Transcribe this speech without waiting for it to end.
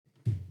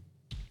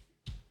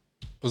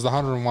was the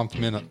 101th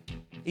minute.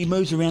 He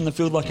moves around the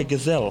field like a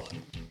gazelle.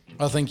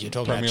 I think you're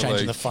talking Premier about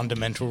changing League. the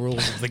fundamental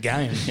rules of the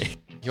game.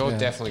 You're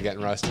definitely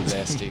getting roasted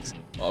there, Sticks.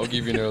 I'll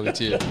give you an early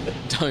tip.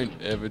 Don't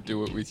ever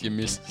do it with your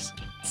missus.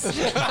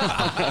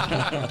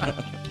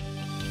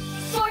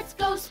 Sports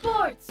go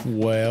sports.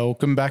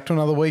 Welcome back to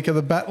another week of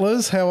the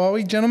Battlers. How are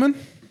we, gentlemen?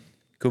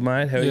 Good,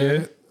 mate. How are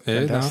you? Yeah,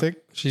 Fantastic. no,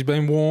 she's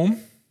been warm.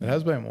 It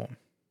has been warm.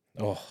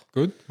 Oh,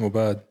 Good or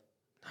bad?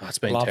 it's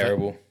been Love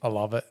terrible. it. I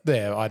love it.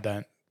 Yeah, I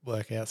don't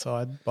work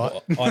outside,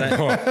 but I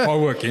don't. I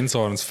work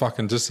inside and it's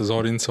fucking just as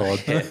hot inside.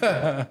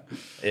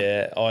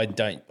 Yeah, I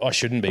don't. I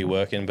shouldn't be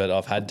working, but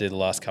I've had to the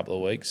last couple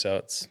of weeks, so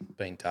it's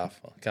been tough.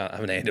 I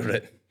haven't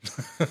handled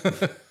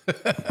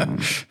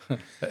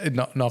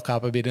it. knock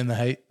up a bit in the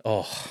heat.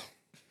 Oh,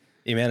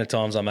 the amount of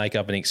times I make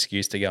up an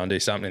excuse to go and do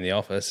something in the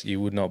office, you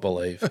would not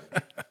believe.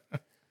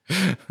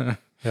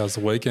 How's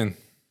the weekend?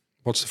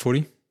 Watch the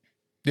footy?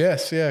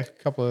 Yes, yeah,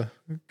 couple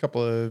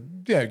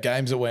of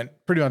games that went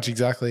pretty much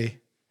exactly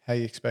how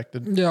you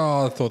expected. Yeah,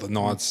 I thought the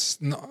Knights.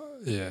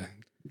 The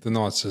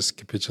Knights just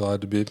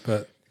capitulated a bit,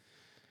 but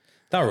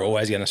They were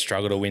always going to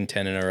struggle to win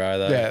 10 in a row,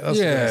 though. Yeah, that's what I was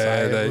gonna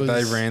say. It they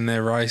was- ran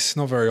their race.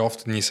 Not very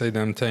often you see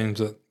them teams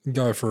that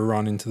go for a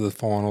run into the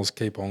finals,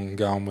 keep on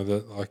going with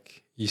it.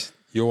 Like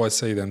you always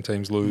see them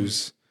teams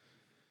lose.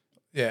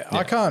 Yeah,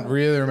 I can't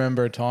really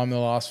remember a time in the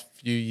last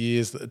few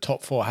years that the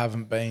top four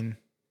haven't been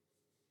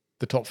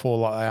the top four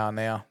like they are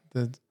now.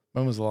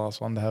 When was the last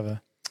one to have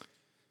a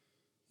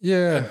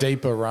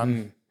deeper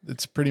run?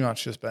 It's pretty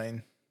much just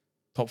been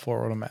top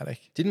four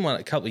automatic. Didn't one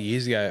a couple of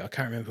years ago, I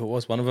can't remember who it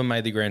was. One of them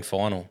made the grand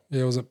final.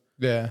 Yeah, was it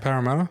Yeah.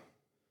 Parramatta?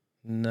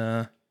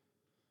 Nah.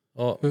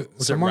 Oh, Who- was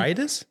it someone?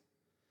 Raiders?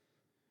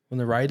 When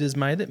the Raiders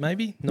made it,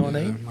 maybe? 19?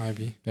 Yeah,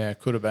 maybe. Yeah, it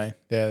could have been.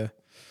 Yeah,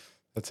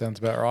 that sounds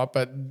about right.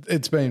 But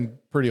it's been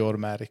pretty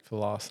automatic for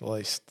the last at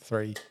least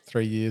three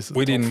years. that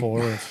We the top didn't.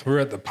 four have- We were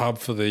at the pub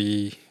for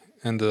the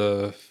end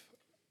of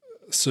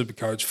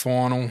Supercoach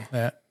final.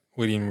 Yeah.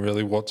 We didn't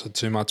really watch it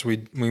too much.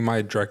 We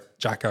made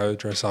Jacko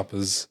dress up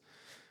as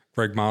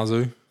Greg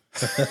Marzu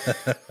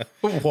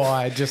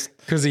Why? Just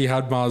because he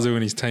had Marzu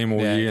in his team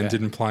all Yeah, year and okay.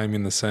 didn't play him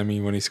in the semi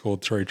when he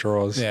scored 3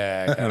 tries.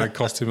 yeah. Okay. And it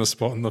cost him a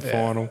spot in the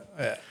final.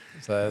 Yeah.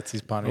 So that's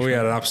his punishment. We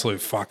had an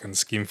absolute fucking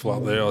skinful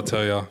up there, I'll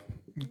tell you.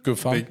 Good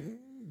fun.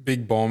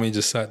 Big bomb, he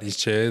just sat in his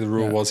chair. The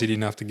rule was he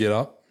didn't have to get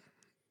up.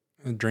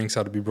 And drinks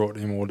had to be brought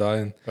to him all day.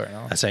 And Very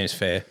nice. That seems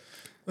fair.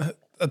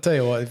 I'll tell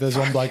you what, if there's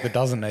one bloke that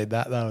doesn't need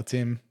that, though, it's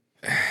him.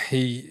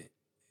 he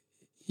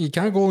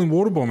can't call him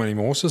water bomb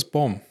anymore. It's just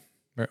bomb.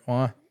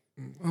 Why?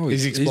 Oh,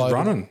 He's he's exploded.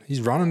 running.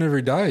 He's running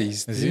every day.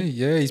 he?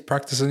 Yeah, he's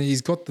practicing.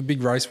 He's got the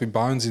big race with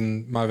Bones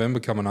in November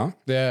coming up.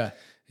 Yeah.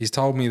 He's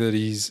told me that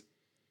he's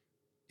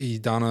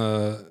got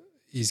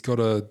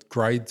a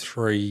grade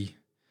 3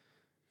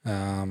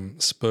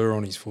 spur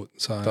on his foot.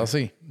 So Does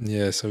he?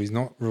 Yeah, so he's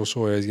not real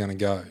sure where he's going to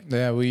go.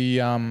 Yeah,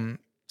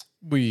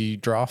 we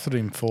drafted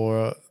him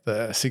for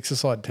the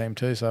six-a-side team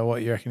too. So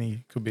what, you reckon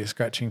he could be a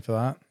scratching for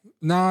that?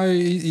 No,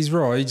 he's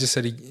right. He just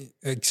said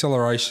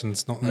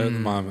acceleration's not there at the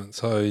moment,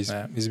 so he's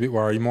a bit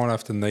worried. He might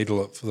have to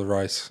needle it for the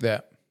race.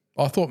 Yeah.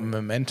 I thought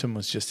momentum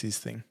was just his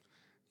thing.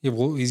 Yeah,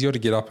 well, he's got to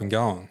get up and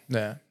go on.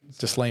 Yeah.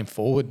 Just lean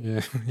forward.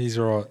 Yeah, he's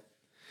right.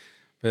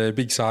 But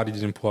Big Sardi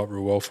didn't pull up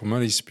real well from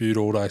it. He spewed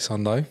all day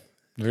Sunday.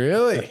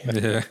 Really?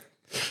 Yeah.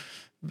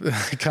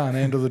 Can't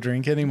handle the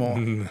drink anymore.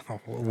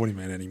 What do you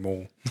mean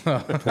anymore?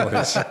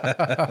 Please.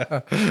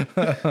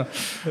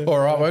 All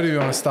right, where do you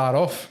want to start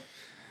off?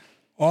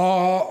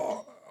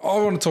 Oh, I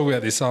want to talk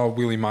about this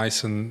Willie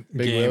Mason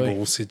Big gamble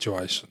Willie.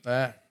 situation.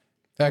 Yeah.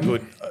 How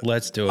good.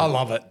 Let's do it. I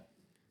love it.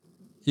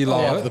 You I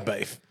love love it? the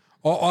beef.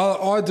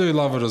 I do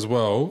love it as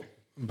well,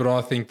 but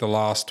I think the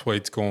last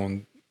tweet's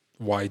gone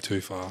way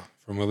too far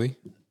from Willie.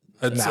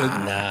 Nah.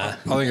 I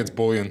think it's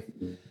bullying.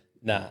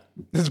 Nah.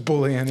 It's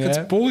bullying, yeah. It's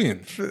bullying.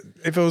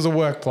 If it was a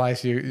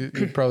workplace,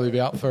 you'd probably be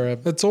up for a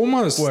It's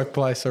almost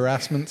workplace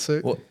harassment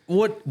suit.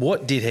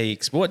 What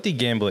did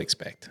Gamble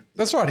expect?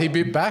 That's right. He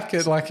bit back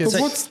at like his.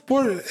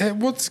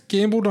 what's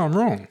Gamble done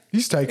wrong?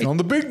 He's taking on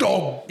the big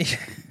dog.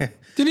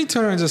 Didn't he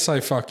turn around and just say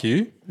 "fuck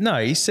you"? No,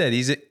 he said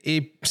he's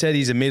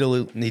a middle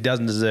and he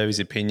doesn't deserve his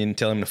opinion.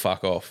 Tell him to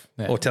fuck off.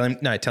 Yeah. Or tell him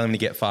to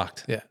get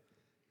fucked. Yeah.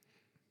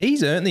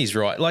 He's earned these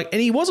right.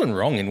 And he wasn't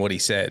wrong in what he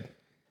said.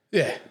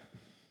 Yeah.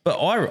 But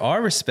I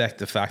respect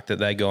the fact that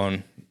they're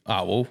gone,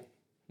 oh, well,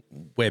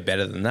 we're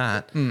better than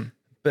that.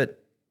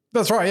 But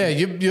That's right.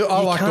 Yeah.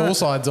 I liked can't- all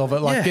sides of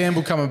it. Like Yeah.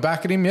 Gamble coming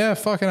back at him. Yeah.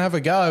 Fucking have a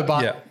go.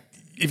 But Yeah.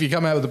 if you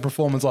come out with a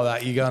performance like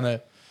that, you're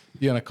gonna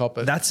cop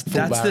it. that's full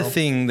the barrel.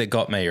 thing that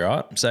got me,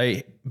 right? So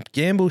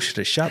Gamble should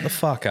have shut the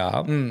fuck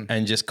up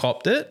and just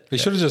copped it. He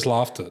should have just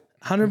laughed at it.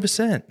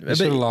 100%. He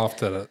should have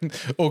laughed at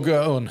it. Or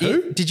go on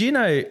who? Did you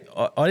know,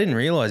 I didn't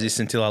realise this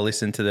until I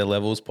listened to their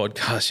Levels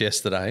podcast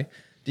yesterday.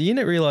 Do you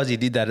not realise he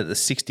did that at the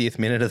 60th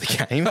minute of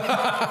the game?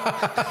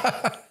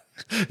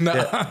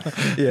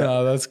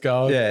 No, that's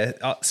gold. Yeah,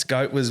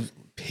 Scope was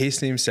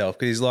pissing himself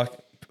because he's like,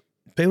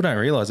 people don't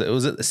realise it. It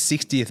was at the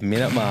 60th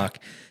minute mark.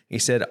 He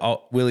said,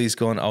 Willie's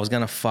gone, I was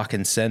going to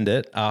fucking send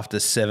it after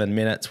 7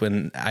 minutes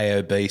when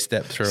AOB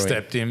stepped through him.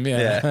 Stepped him,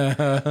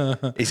 yeah.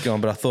 He's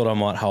gone, but I thought I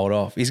might hold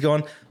off. He's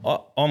gone,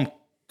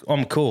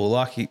 I'm cool.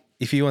 Like,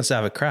 if he wants to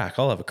have a crack,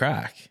 I'll have a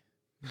crack.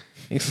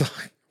 He's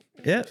like,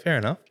 yeah, fair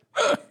enough.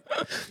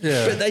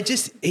 Yeah. But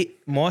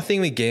my thing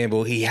with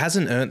Gamble, he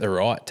hasn't earned the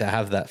right to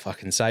have that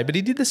fucking say, but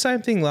he did the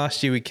same thing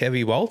last year with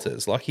Kevy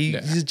Walters. Like,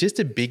 he's just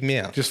a big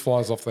mouth. Just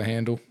flies off the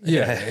handle.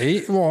 Yeah.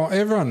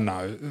 Everyone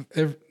knows.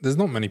 There's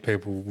not many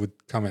people would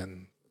come out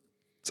and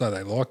say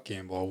they like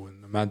Gamble, I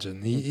wouldn't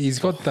imagine. He's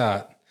got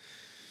that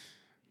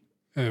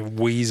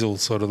weasel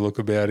sort of look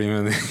about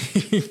him, and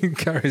he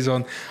carries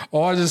on.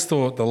 I just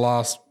thought the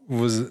last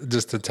was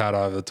just a tad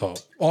over the top.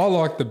 I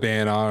like the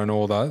banner and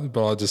all that,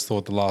 but I just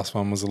thought the last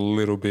one was a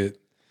little bit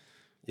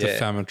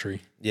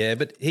defamatory. Yeah,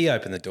 but he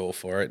opened the door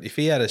for it. If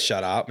he had to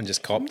shut up and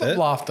just copped it.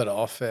 Laughed it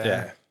off.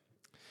 Yeah.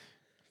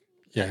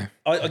 Yeah.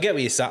 I get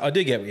what you're saying. I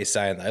do get what you're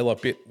saying, though.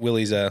 Like,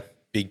 Willie's a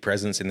big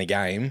presence in the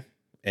game,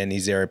 and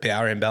is there a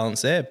power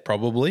imbalance there?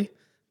 Probably.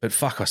 But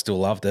fuck, I still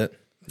loved it.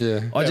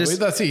 Yeah.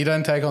 That's it. You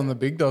don't take on the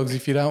big dogs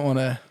if you don't want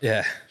to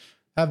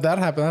have that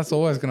happen. That's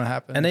always going to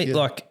happen. And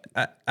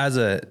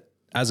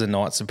as a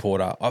Knights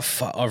supporter,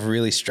 I've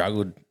really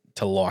struggled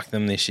to like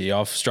them this year.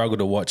 I've struggled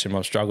to watch them.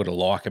 I've struggled to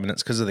like them, and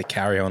it's because of the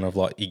carry on of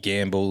like your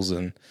Gambles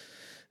and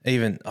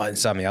even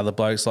some of the other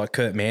blokes like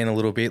Kurt Mann a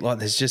little bit. Like,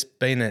 there's just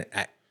been an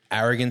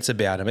arrogance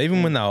about them,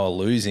 even when they were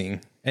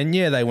losing. And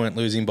yeah, they weren't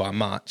losing by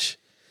much,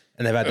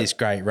 and they've had this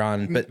great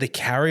run. But the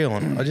carry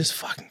on, I just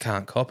fucking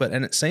can't cop it,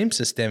 and it seems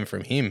to stem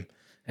from him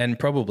and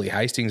probably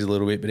Hastings a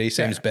little bit, but he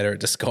seems better at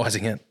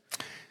disguising it.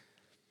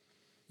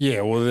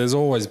 Yeah, well, there's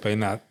always been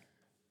that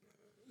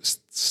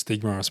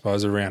stigma, I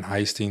suppose, around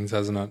Hastings,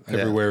 hasn't it?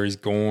 Everywhere he's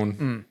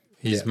gone,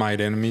 he's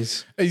made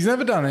enemies. He's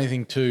never done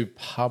anything too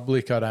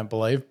public, I don't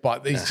believe,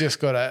 but he's just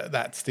got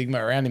that stigma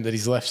around him that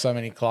he's left so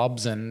many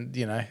clubs and,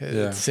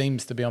 it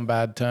seems to be on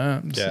bad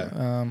terms.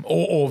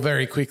 Or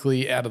very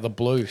quickly out of the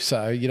blue.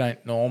 So you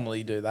don't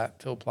normally do that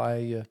to a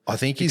player. I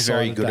think he's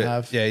very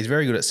good he's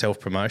very good at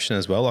self-promotion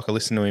as well. Like, I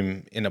listened to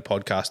him in a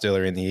podcast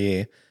earlier in the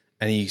year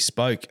and he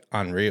spoke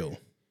unreal,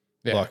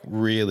 like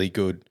really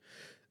good.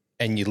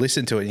 And you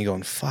listen to it and you're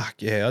going,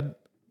 fuck, he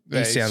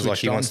sounds like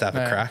he wants to have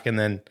a crack. And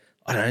then,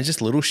 I don't know, just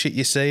little shit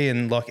you see.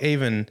 And like,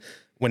 even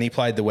when he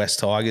played the West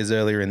Tigers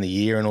earlier in the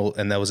year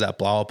and there was that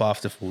blow up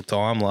after full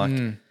time,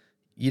 like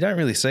you don't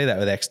really see that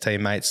with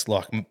ex-teammates.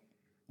 Like,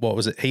 what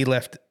was it? He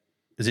left,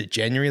 was it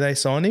January they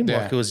signed him?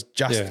 Like, it was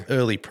just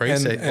early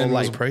pre-season or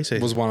late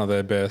pre-season. Was one of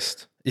their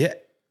best. Yeah.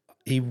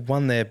 He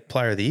won their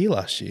player of the year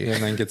last year. Yeah,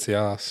 and then gets the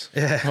arse.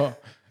 Yeah. Well,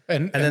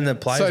 and then the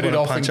players want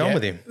to punch on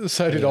with him.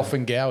 So did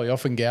Offengowie.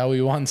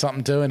 Offengowie won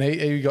something too, and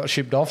he got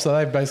shipped off. So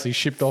they basically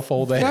shipped off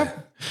all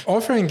their.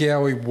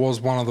 Offengowie was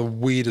one of the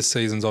weirdest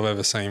seasons I've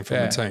ever seen from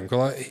the team.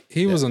 Like,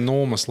 he was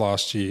enormous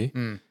last year,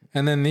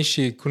 and then this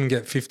year couldn't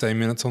get 15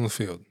 minutes on the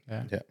field.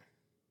 Yeah.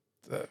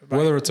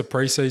 Whether it's a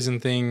preseason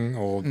thing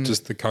or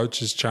just the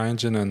coaches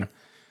changing and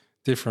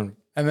different.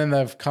 And then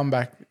they've come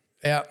back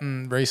out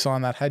and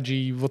re-signed that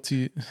Hadji.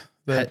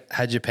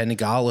 Hadji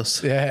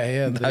Penagalis.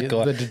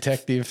 The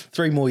detective.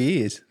 3 more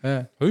years.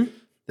 Yeah. Who?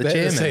 The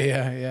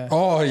chairman. Yeah.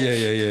 Oh,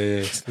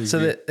 yeah.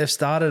 So they've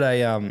started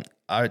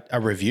a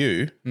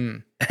review,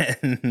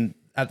 and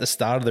at the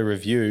start of the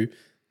review,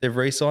 they've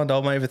re-signed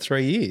old mate for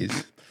 3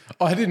 years.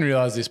 I didn't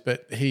realise this,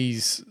 but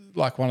he's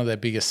like one of their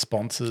biggest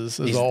sponsors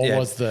as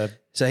well.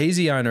 So he's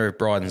the owner of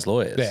Bryden's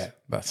Lawyers. Yeah,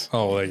 that's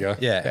Oh, there you go.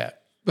 Yeah.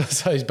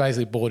 So he's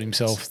basically bought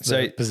himself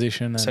the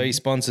position. So he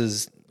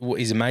sponsors.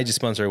 He's a major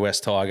sponsor of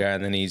West Tiger,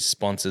 and then he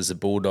sponsors the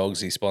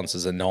Bulldogs. He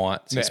sponsors the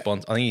Knights. He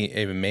sponsors, I think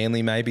even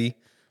Manly maybe.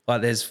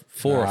 Like, there's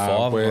 4 or 5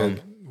 of them.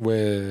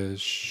 We're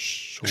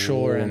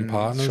Shaw and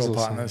Partners. Shaw or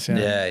Partners.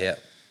 something. Yeah.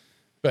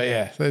 But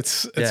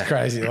it's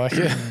crazy. Like,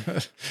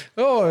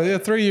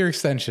 3-year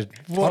extension.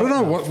 I don't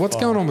know what's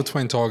going on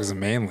between Tigers and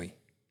Manly.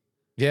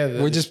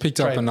 Yeah, We just picked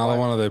up another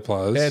one of their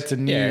players. Yeah,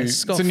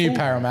 it's a new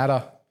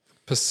Parramatta.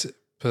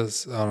 I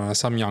don't know,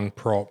 some young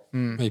prop.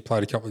 He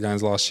played a couple of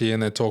games last year,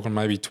 and they're talking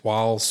maybe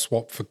Twile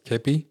swap for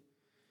Kepi.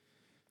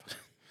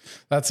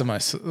 That's the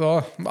most.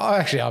 I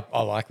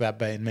like that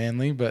being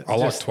Manly, but I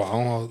like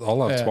Twile. I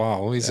love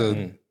Twile.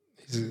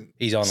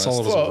 He's honest.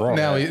 solid as a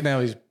rock. Now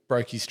he's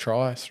broke his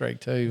try streak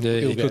too.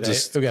 Yeah, he could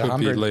be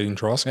 100 leading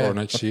try scorer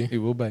next year. He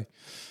will be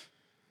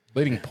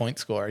leading point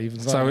scorer.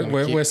 So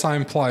we're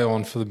saying play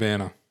on for the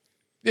banner.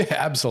 Yeah,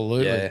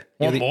 absolutely. Yeah.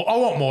 I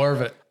want more of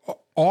it.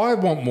 I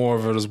want more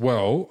of it as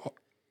well.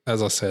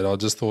 As I said, I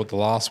just thought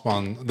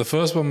the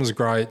first one was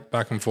great,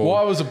 back and forth.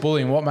 Why was it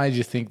bullying? What made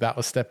you think that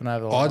was stepping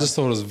over the line? I just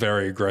thought it was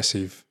very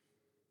aggressive.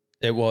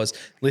 It was.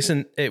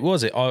 Listen, it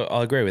was.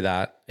 I agree with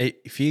that.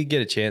 If you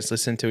get a chance,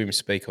 listen to him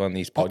speak on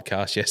his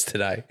podcast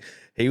yesterday.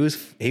 He was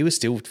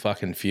still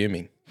fucking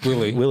fuming.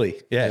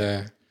 Willie.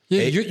 Yeah.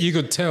 You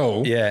could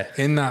tell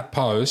in that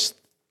post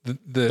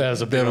there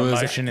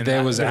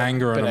was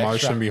anger and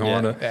emotion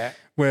behind it. Yeah.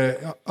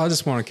 Where I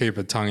just want to keep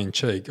it tongue in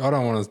cheek. I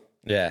don't want to.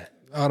 Yeah.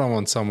 I don't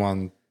want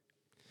someone.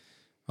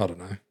 I don't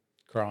know.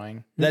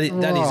 crying. That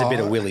is a bit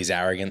of Willie's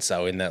arrogance,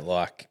 though, in that,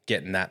 like,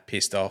 getting that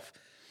pissed off.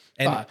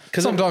 And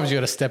Because sometimes you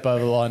got to step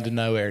over the line to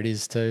know where it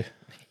is too.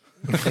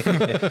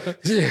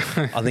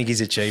 Yeah. I think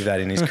he's achieved that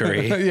in his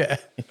career. Yeah.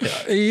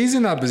 He is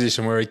in that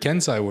position where he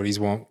can say what he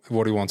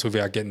wants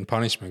without getting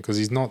punishment because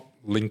he's not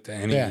linked to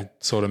any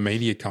sort of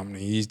media company.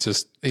 He's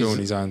just doing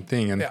his own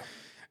thing. And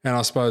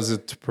I suppose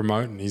it's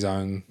promoting his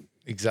own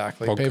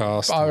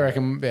podcast. I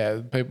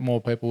reckon,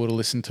 more people would have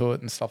listened to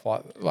it and stuff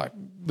like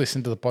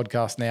listen to the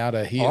podcast now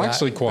to hear. I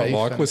actually quite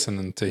like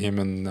listening to him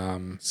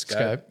and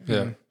Scope.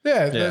 Yeah.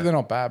 They're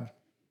not bad.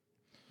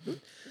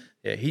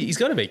 Yeah, he's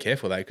got to be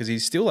careful, though, because he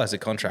still has a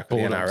contract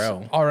with the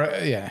NRL.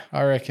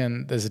 I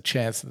reckon there's a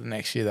chance that the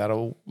next year they're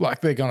going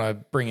to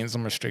bring in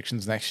some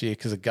restrictions next year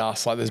because of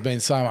Gus. Like, there's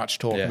been so much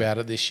talk about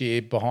it this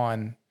year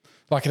behind,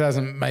 like, it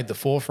hasn't made the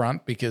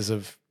forefront because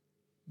of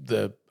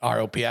the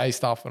RLPA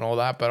stuff and all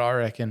that. But I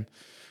reckon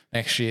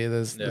next year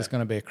there's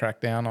going to be a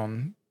crackdown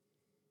on,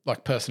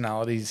 like,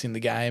 personalities in the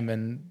game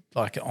and,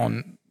 like,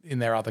 in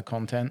their other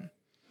content.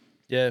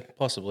 Yeah,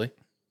 possibly.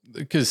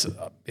 Because,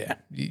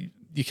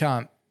 you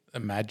can't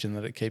imagine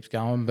that it keeps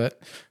going,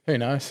 but who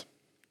knows?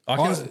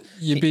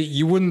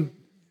 You wouldn't.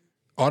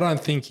 I don't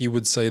think you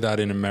would see that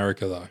in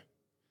America though.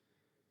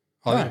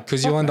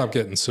 Because you'll end up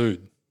getting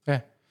sued.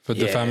 For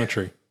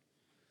defamatory.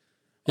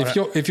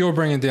 If you're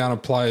bringing down a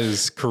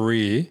player's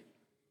career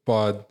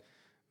by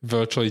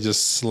virtually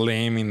just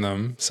slamming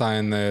them,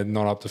 saying they're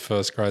not up to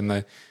first grade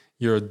and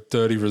you're a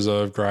dirty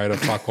reserve grader,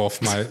 fuck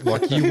off, mate.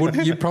 Like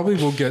you probably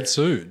will get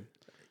sued.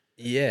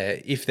 Yeah,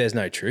 if there's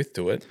no truth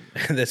to it.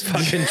 There's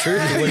fucking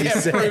truth to what he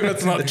said. Prove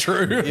it's not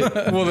true.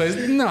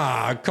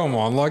 Well, come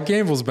on. Like,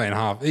 Gamble's been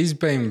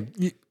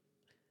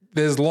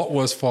there's a lot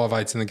worse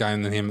 5'8" in the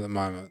game than him at the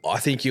moment. I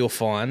think you'll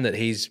find that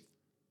he's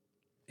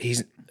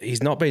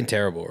not been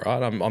terrible,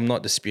 right? I'm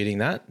not disputing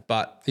that,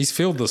 but he's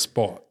filled the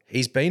spot.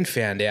 He's been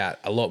found out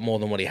a lot more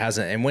than what he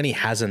hasn't. And when he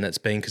hasn't, it's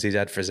been because he's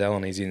had Frizzell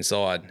on his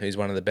inside, who's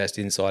one of the best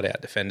inside-out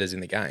defenders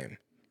in the game.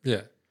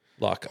 Yeah.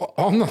 Like,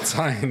 I'm not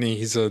saying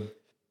he's a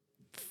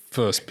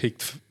first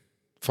picked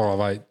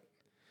 5'8".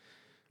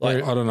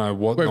 Like, I don't know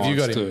what Where have you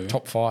got him? do.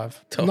 Top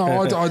 5? No,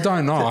 I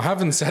don't know. I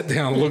haven't sat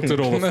down and looked at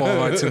all the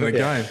 5'8" in the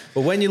game.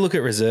 But when you look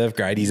at reserve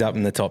grade, he's up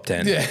in the top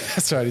 10. Yeah,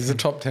 that's right. He's a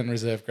top 10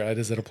 reserve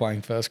graders that are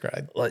playing first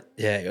grade. Like,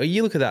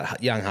 you look at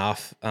that young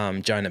half,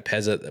 Jonah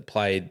Pezzett, that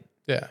played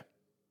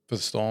for the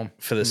Storm.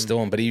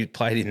 But he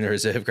played in the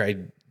reserve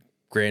grade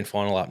grand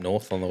final up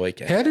north on the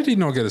weekend. How did he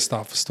not get a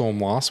start for Storm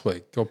last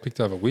week? Got picked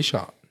over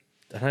Wishart.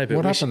 What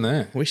happened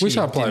there?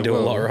 Wishart played didn't do a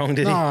lot wrong,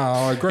 did he? No,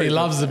 I agree. He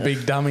loves the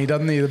big dummy,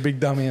 doesn't he? The big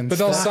dummy and But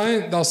they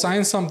were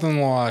saying something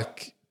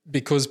like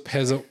because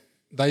Pezzett,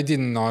 they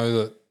didn't know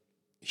that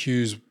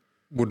Hughes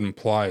wouldn't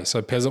play,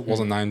 so Pezzett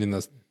wasn't named in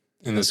the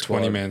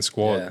 20-man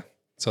squad,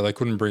 so they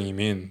couldn't bring him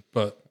in.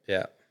 But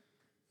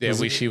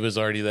wish he was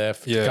already there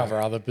to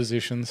cover other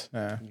positions.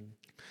 Yeah.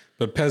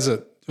 But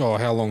Pezzett,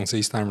 how long is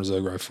he staying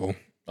reserve grade for?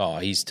 Oh,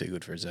 he's too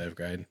good for reserve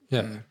grade.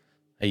 Yeah,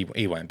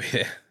 he won't be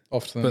there.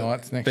 Off to the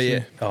Knights next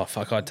year. Oh,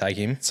 fuck, I'd take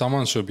him.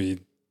 Someone should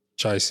be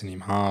chasing him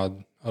hard.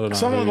 I don't know.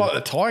 Someone like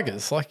the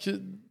Tigers, like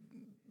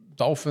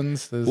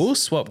Dolphins. We'll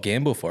swap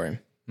Gamble for him.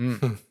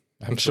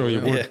 I'm sure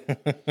you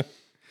would.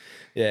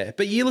 Yeah,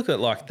 but you look at,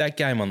 like, that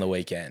game on the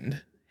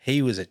weekend,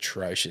 he was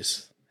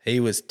atrocious.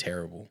 He was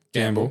terrible.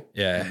 Gamble?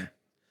 Yeah.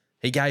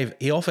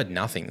 He offered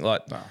nothing.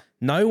 Like,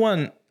 no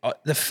one,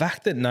 the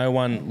fact that no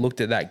one looked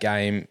at that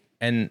game,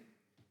 and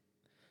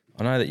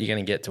I know that you're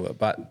going to get to it,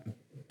 but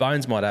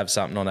Bones might have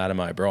something on Adam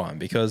O'Brien,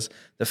 because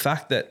the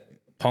fact that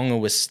Ponga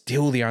was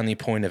still the only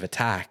point of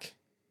attack,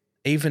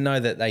 even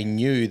though that they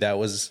knew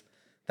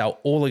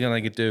all they're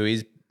going to do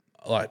is,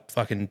 like,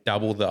 fucking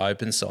double the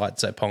open side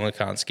so Ponga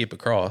can't skip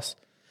across.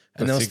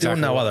 And there was still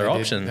no other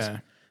options. Yeah.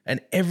 And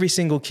every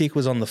single kick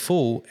was on the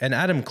full. And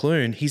Adam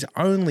Clune, his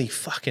only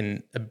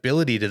fucking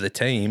ability to the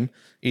team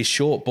is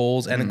short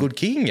balls and a good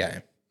kicking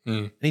game.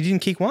 And he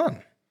didn't kick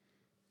one.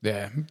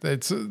 Yeah,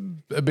 it's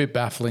a bit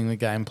baffling, the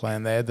game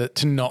plan there, that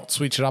to not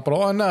switch it up at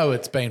all. I know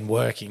it's been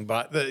working,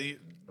 but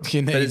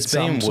you need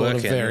some sort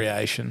of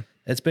variation.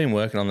 It's been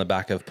working on the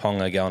back of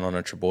Ponga going on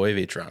a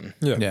Trebojevic run.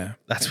 Yeah.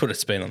 That's what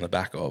it's been on the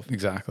back of.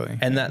 Exactly.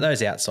 And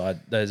those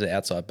outside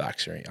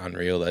backs are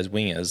unreal. Those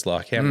wingers,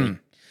 like how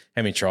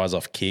many tries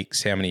off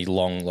kicks, how many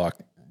long, like,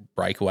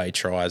 breakaway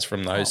tries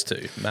from those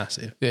two.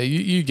 Massive. Yeah,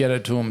 you get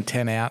it to them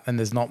 10 out and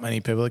there's not many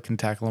people that can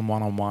tackle them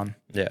one-on-one.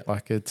 Yeah.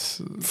 Like,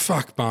 it's...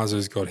 Fuck,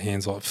 Marzu's got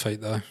hands like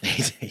feet, though.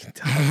 He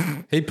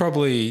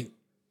does.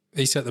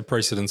 He set the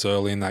precedence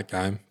early in that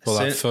game for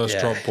that first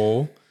drop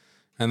ball.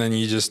 And then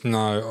you just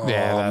know,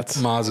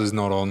 Marzu's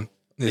not on.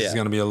 This is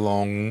going to be a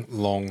long,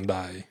 long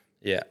day.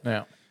 Yeah.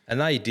 Yeah. And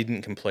they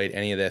didn't complete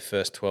any of their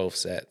first 12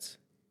 sets.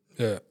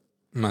 Yeah.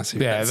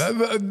 Massive. Yeah,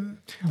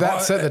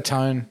 that set the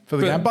tone for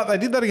the game. But they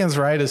did that against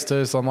Raiders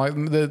too, so I'm like,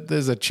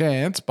 there's a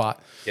chance,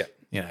 but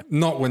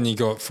not when you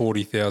got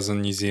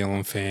 40,000 New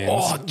Zealand fans.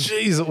 Oh,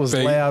 jeez, it was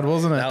loud,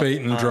 wasn't it?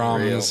 Beating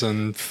drums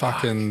and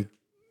fucking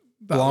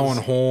blowing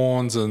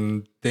horns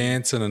and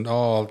dancing and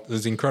it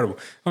was incredible.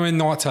 I mean,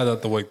 Knights had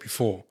that the week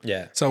before.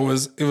 Yeah. So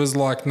it was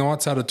like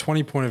Knights had a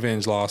 20-point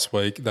advantage last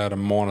week. They had a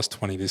minus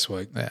 20 this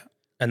week. Yeah.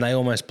 And they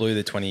almost blew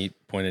the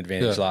 20-point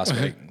advantage last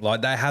week.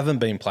 Like, they haven't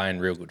been playing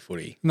real good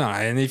footy. No,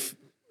 and if,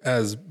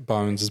 as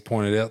Bones has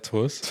pointed out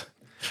to us,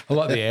 I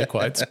like the air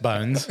quotes,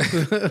 Bones.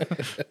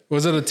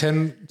 was it a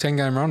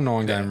 10-game run,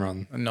 9-game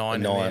run? A 9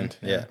 in the end.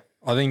 Yeah.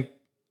 I think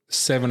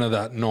 7 of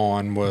that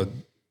 9 were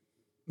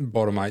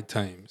bottom 8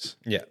 teams.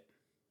 Yeah.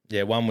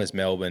 Yeah, one was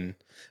Melbourne.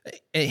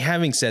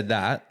 Having said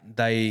that,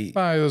 it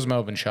was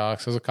Melbourne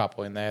Sharks. There's a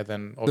couple in there.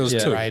 Then was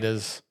obviously two.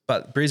 Raiders.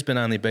 but Brisbane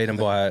only beat them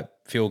by a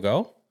field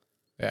goal,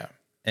 Yeah.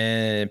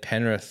 and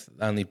Penrith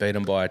only beat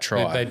them by a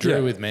try. They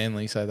drew with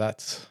Manly, so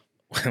that's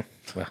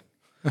well,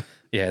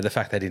 yeah, the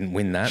fact they didn't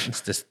win that,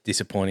 it's just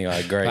disappointing, I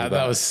agree.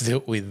 that was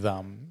still with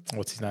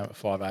what's his name at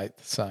 5'8",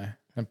 so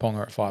and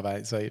Ponga at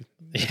 5'8", so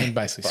you can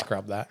basically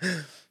scrub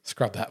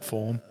that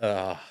form.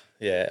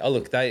 Yeah. Oh,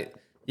 look,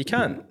 you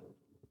can't.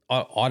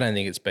 I don't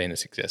think it's been a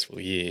successful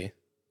year,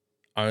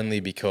 only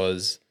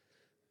because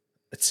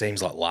it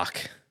seems like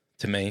luck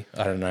to me.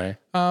 I don't know.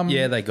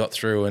 Yeah, they got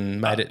through and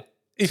made it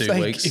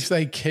 2 weeks. If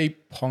they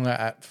keep Ponga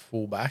at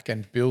fullback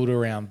and build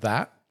around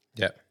that,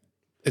 Yeah,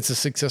 it's a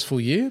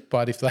successful year.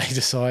 But if they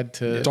decide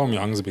to, Dom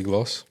Young's a big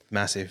loss.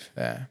 massive.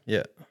 yeah,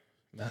 Yeah,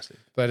 massive.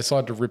 they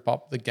decide to rip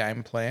up the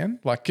game plan,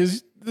 like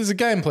because there's a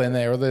game plan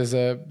there, or there's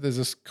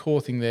a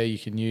core thing there you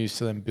can use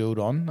to then build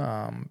on.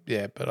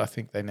 But I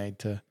think they need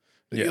to.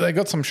 Yeah, they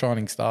got some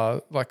shining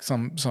stars, like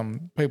some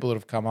people that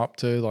have come up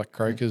to, like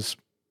Croker's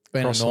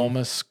been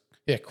enormous.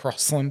 Yeah,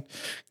 Crossland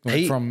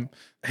went from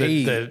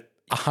the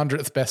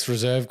 100th best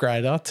reserve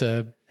grader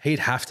to. He'd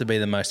have to be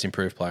the most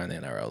improved player in the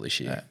NRL this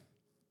year.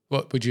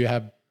 What would you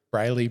have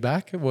Brayley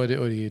back? What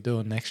are you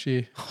doing next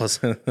year? I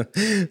saw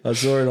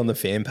it on the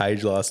fan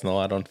page last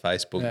night on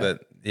Facebook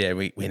that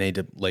we need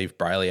to leave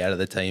Brayley out of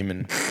the team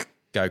and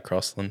go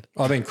Crossland.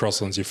 I think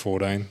Crossland's your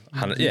 14.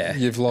 Yeah,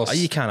 You've lost.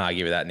 You can't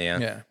argue with that now.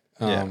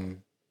 Yeah,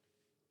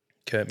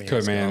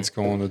 Kurt Mann's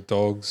gone to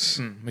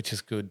Dogs. which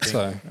is good.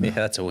 So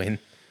that's a win.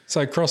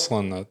 So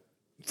Crossland at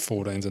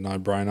 14's a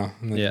no-brainer.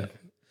 And then,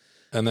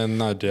 and then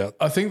no doubt.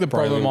 I think the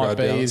problem Brayley will might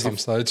go down be at some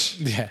stage.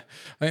 Yeah,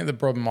 I think the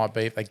problem might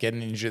be if they get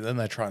an injury, then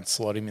they try and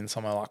slot him in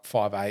somewhere like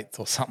 5'8"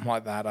 or something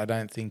like that. I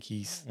don't think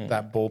he's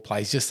that ball play.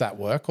 He's just that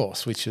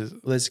workhorse, which is.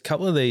 Well, there's a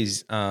couple of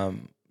these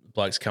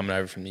blokes coming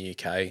over from the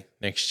UK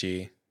next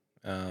year.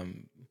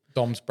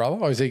 Dom's brother,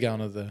 or is he going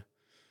to the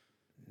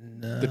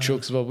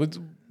Chooks as well?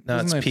 No,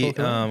 it's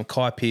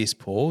Kai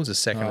Pearce-Paul is a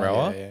second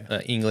rower,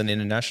 England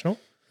international.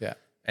 Yeah.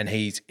 And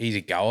he's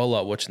a goer,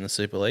 like watching the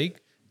Super League.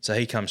 So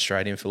he comes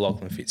straight in for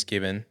Lachlan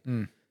Fitzgibbon.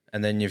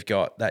 And then you've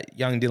got that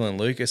young Dylan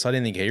Lucas. I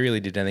didn't think he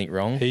really did anything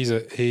wrong. He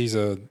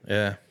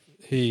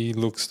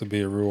looks to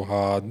be a real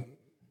hard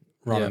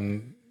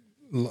running,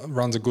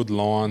 runs a good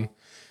line.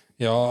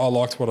 Yeah, I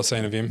liked what I've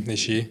seen of him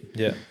this year.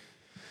 Yeah.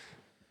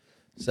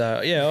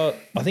 So,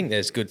 I think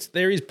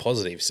there is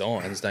positive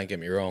signs, don't get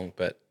me wrong,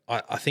 but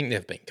I think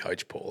they've been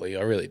coached poorly.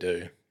 I really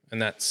do.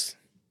 And that's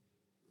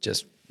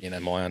just,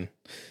 my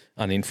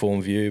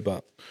uninformed view,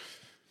 but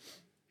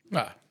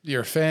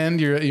you're a fan.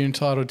 You're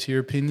entitled to your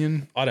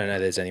opinion. I don't know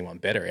there's anyone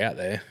better out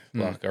there.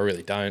 Like, I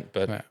really don't,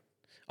 but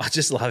I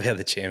just love how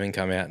the chairman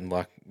come out and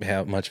like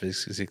how much of a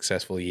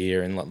successful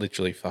year, and like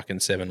literally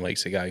fucking 7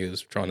 weeks ago he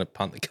was trying to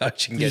punt the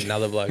coach and get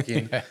another bloke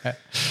in.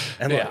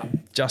 And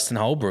like Justin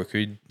Holbrook,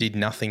 who did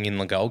nothing in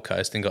the Gold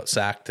Coast and got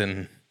sacked,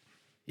 and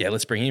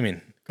let's bring him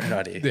in. Great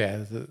idea.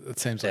 Yeah, it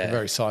seems like a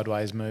very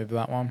sideways move,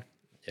 that one.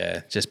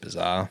 Yeah, just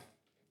bizarre.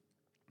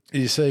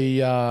 You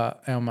see our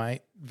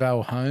mate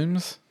Val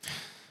Holmes,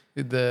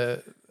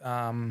 the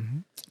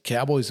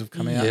Cowboys have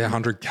come out. Yeah,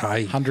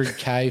 100K.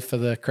 100K for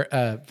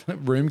the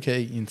room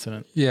key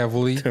incident. Yeah,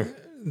 well,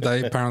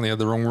 they apparently had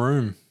the wrong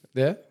room.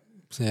 Yeah?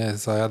 Yeah,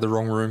 so they had the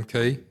wrong room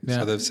key. Yeah.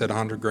 So they've said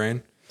 100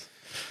 grand.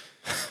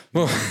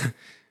 Well,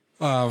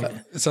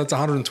 so it's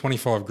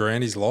 125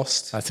 grand he's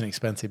lost. That's an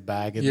expensive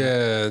bag, isn't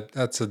it?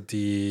 That's a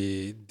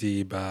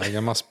dear bag.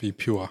 It must be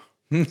pure.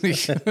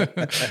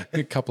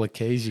 A couple of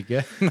keys you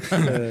get.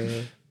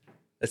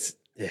 It's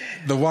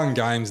The one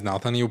game's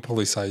nothing. He'll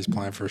probably say he's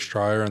playing for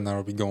Australia and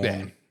they'll be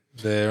going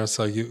there.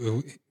 So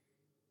they're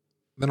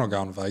not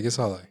going to Vegas,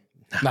 are they?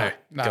 No.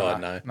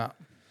 No.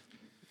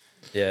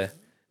 Yeah.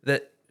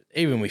 That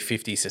even with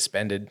 50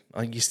 suspended,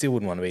 like, you still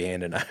wouldn't want to be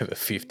handing over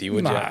 50,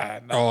 would you?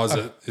 Oh,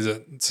 is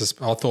it?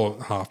 I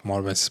thought half might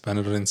have been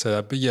suspended. I didn't say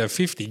that. But yeah,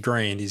 50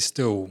 grand is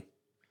still.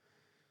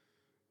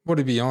 What would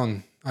he be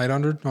on?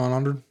 800,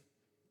 900?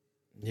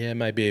 Yeah,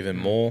 maybe even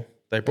more.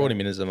 They brought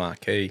him in as a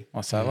marquee.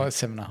 I say like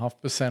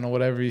 7.5% or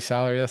whatever your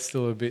salary. That's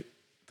still a bit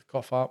to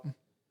cough up.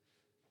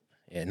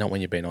 Yeah, not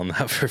when you've been on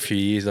that for a few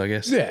years, I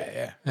guess.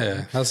 Yeah.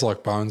 Yeah, that's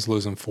like Bones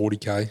losing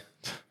 40K.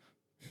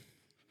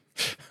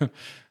 All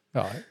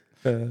right.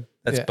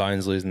 That's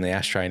Bones losing the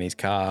ashtray in his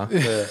car.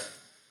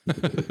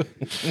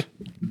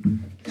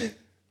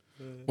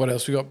 What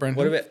else we got,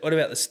 Brendan? What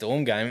about the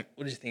Storm game?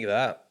 What did you think of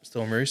that?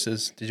 Storm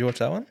Roosters. Did you watch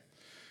that one?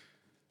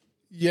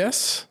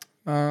 Yes.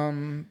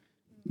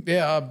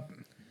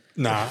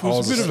 Nah, I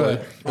was asleep.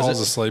 I was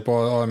asleep.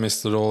 I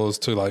missed it all. It was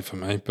too late for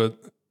me. But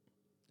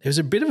It was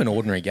a bit of an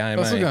ordinary game.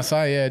 I was going to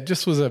say, yeah, it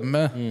just was a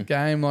meh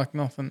game, like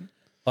nothing.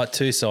 Like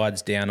two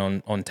sides down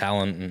on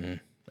talent, and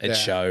it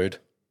showed.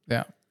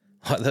 Yeah.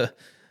 Like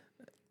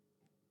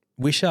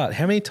Wishart,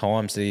 how many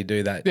times did he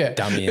do that? Yeah,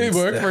 Dummy. it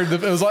worked for him.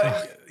 It was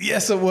like,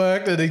 yes, it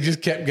worked, and he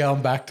just kept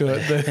going back to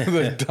it.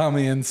 The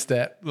dummy and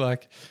step,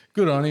 like,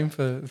 good on him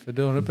for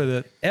doing it, but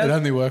it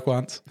only worked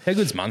once. How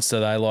good's Munster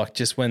though? Like,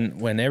 just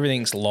when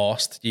everything's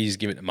lost, you just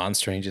give it to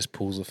Munster and he just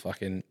pulls a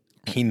fucking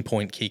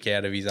pinpoint kick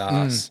out of his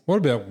ass. what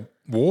about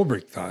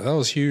Warbrick though? That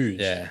was huge.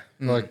 Yeah.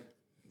 Like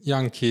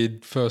young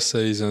kid, first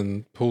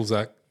season, pulls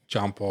that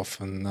jump off,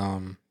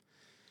 and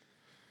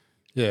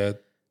yeah,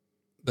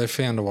 they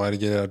found a way to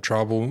get out of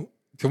trouble.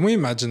 Can we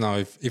imagine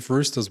though if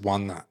Roosters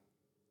won that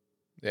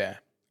Yeah.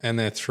 and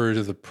they're through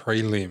to the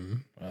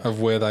prelim of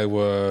where they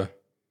were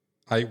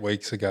 8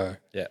 weeks ago?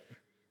 Yeah.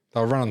 They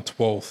were running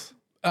 12th.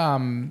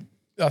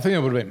 I think it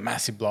would have been a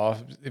massive blow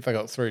if they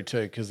got through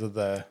too because of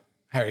the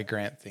Harry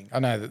Grant thing. I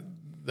know that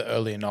the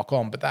earlier knock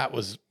on, but that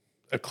was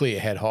a clear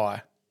head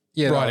high.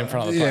 Yeah, right in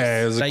front of the post.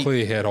 Yeah, it was a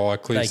clear head high,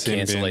 clear They sin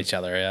cancel bin. each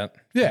other out.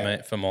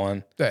 Yeah. For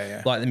mine.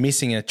 Yeah. Like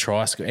missing a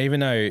try score,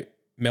 even though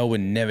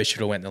Melbourne never should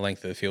have went the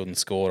length of the field and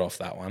scored off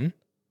that one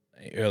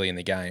early in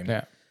the game.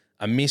 Yeah.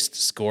 A missed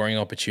scoring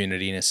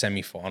opportunity in a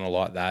semi-final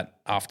like that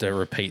after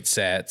repeat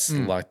sets,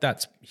 like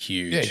that's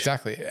huge. Yeah,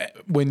 exactly.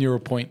 When you're a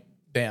point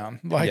down,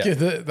 like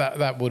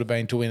that would have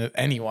been to win it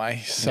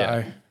anyway.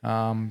 So,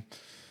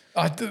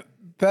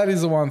 that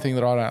is the one thing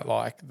that I don't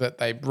like, that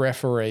they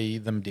referee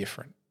them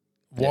different.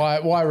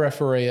 Why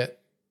referee it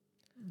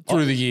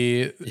through the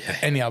year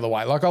any other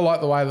way? Like I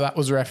like the way that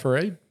was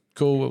refereed.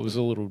 Cool, it was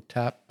a little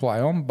tap play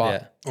on,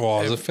 but Oh,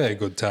 it was a fair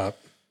good tap.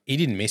 He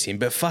didn't miss him,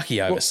 but fuck, he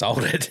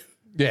oversold it.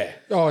 yeah.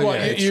 Oh, yeah,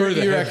 Like, it's through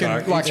the head, reckon,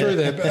 like, like, through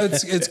there.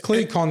 But it's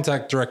clear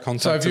contact, direct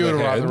contact. so if to you were the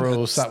to write head, the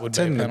rules, it's that would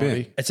be a 10 in the bin.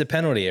 penalty It's a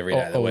penalty every day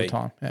of the all the week.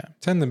 time. Yeah.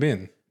 10 in the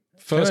bin.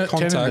 First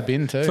 10 in the contact.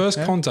 bin too, First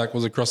yeah. contact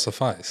was across the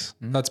face.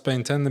 That's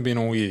been 10 in the bin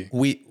all year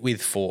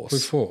With force.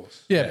 with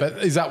force. Yeah, but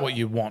is that what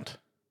you want?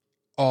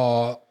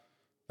 Oh,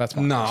 That's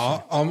my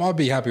no, I'd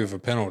be happy with a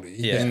penalty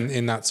Yeah.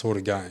 in that sort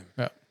of game.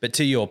 Yeah. But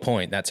to your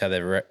point, that's how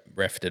they've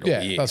refed it all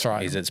Yeah, year. that's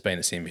right. Is it's been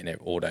a sin bin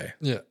all day.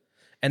 Yeah.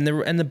 And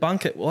the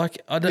bunker, like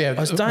I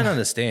just don't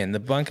understand. The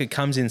bunker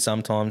comes in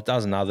sometimes,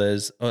 doesn't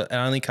others. It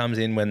only comes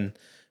in when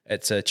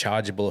it's a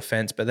chargeable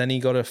offence, but then he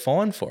got a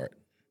fine for it.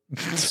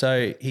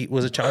 So he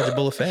was a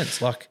chargeable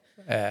offence. Like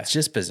it's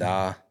just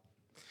bizarre.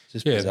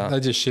 Just Yeah, bizarre. they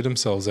just shit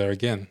themselves there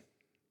again.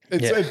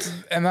 It's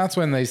and that's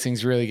when these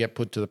things really get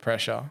put to the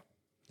pressure.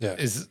 Yeah.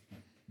 Is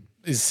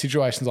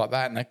situations like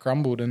that, and they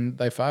crumbled and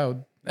they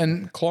failed.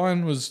 And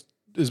Klein has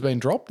been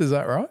dropped. Is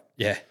that right?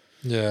 Yeah.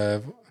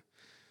 Yeah.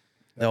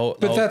 But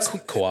that's-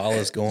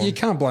 Koala's gone. You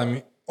can't blame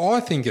me. I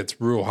think it's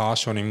real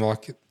harsh on him.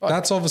 Like,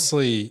 that's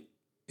obviously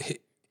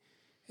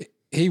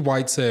he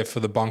waits there for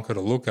the bunker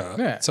to look at.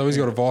 Yeah. So he's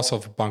got a vice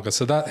off a bunker.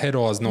 So that head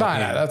eye's not No,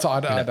 him. that's I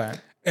don't.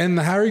 And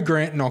the Harry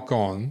Grant knock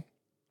on,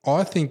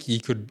 I think you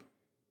could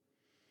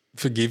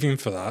forgive him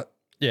for that.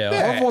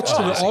 Yeah. I've watched it.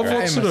 I've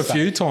watched it a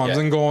few times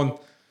and gone,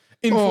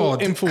 In Oh,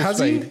 full has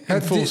he? speed.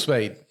 In full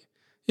speed.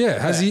 yeah,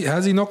 has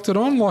he knocked it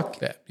on? Like,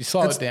 Yeah, you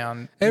slow it It's-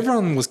 down.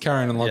 everyone was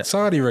carrying it. Like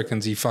Sardi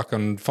reckons he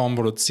fucking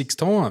fumbled it 6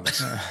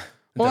 times.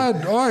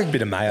 I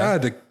Bit of mayo. I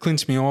had to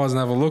clinch my eyes and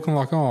have a look and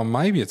like, oh,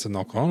 maybe it's a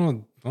knock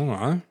on. I don't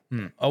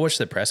know. I watched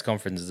the press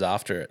conferences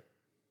after it,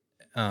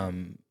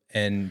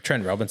 and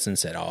Trent Robinson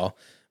said, "Oh,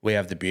 we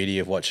have the beauty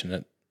of watching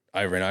it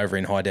over and over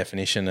in high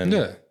definition, and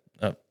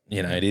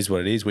it is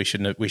what it is. We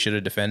should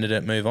have defended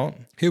it, move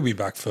on." He'll be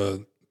back for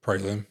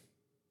prelim.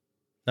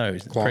 No,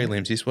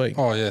 prelims this week.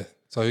 Oh, yeah.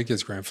 So he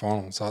gets grand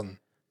final on Sutton.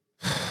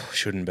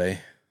 Shouldn't be.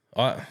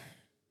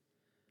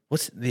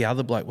 What's the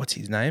other bloke? What's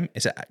his name?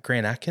 Is it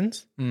Grant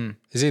Atkins?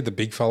 Is he the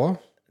big fella?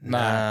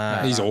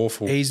 Nah, He's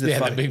awful. He's the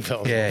the big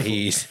fella. Yeah,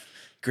 he is.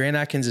 Grant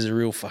Atkins is a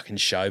real fucking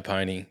show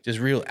pony, just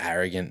real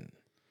arrogant.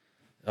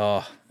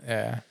 Oh,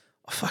 Yeah.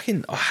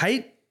 I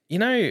hate,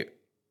 I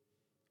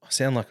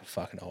sound like a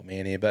fucking old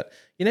man here, but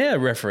you know how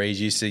referees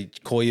used to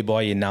call you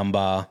by your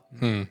number?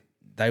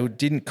 They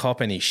didn't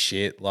cop any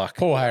shit. Like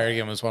Paul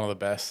Harrigan was one of the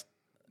best.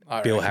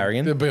 Bill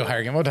Harrigan? Bill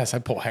Harrigan. What did I say?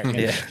 Paul Harrigan.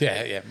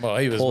 Yeah. Well,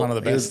 he was one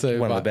of the he was best too.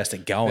 one of the but- best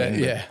at going.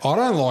 Yeah. I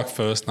don't like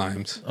first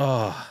names.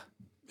 Oh,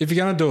 If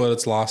you're going to do it,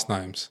 it's last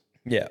names.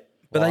 yeah.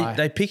 But Why?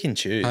 they pick and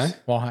choose. Hey?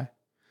 Why?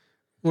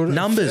 Well,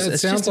 Numbers.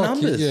 It's just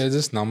numbers. Yeah,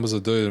 just numbers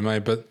will do to me.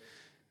 But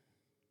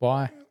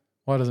Why?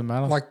 Why does it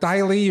matter? like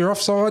Daly, you're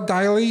offside,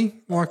 Daly.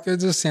 Like, it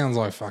just sounds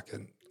like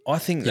fucking I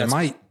think your that's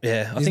mate.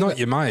 Yeah, He's not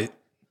your mate.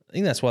 I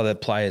think that's why the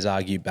players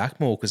argue back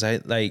more because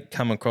they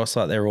come across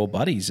like they're all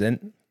buddies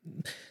and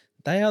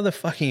they are the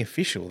fucking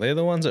official. They're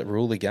the ones that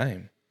rule the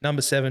game.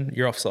 Number 7,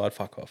 you're offside.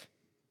 Fuck off.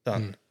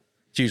 Done.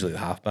 It's usually the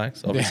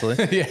halfbacks, obviously.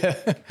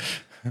 yeah.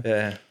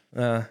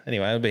 Yeah.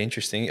 Anyway, it'll be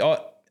interesting.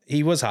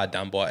 He was hard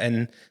done by,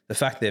 and the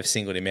fact they've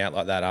singled him out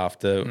like that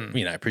after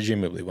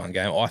presumably one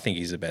game, I think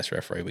he's the best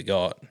referee we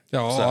got.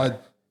 Yeah, So- I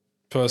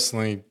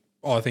personally,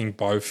 I think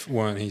both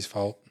weren't his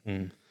fault.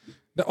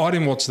 I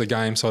didn't watch the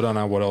game, so I don't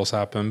know what else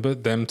happened.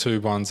 But them two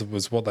ones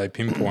was what they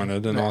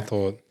pinpointed, and I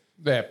thought,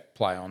 Yeah,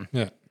 play on.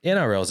 yeah,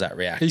 NRL's that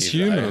reactive. he's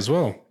human though. as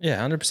well. Yeah,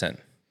 100%.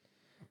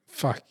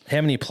 Fuck.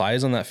 How many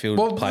players on that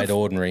field played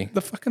ordinary?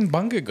 The fucking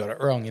bunker got it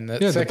wrong in the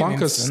Yeah, the second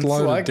bunker instance.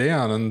 slowed Like, it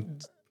down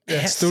and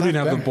still suck didn't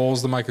have them. the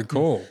balls to make a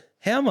call.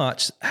 How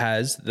much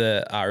has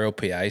the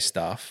RLPA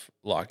stuff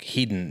like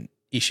hidden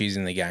issues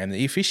in the game?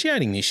 The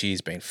officiating this year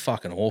has been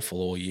fucking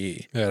awful all year,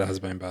 Yeah, it has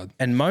been bad.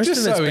 and most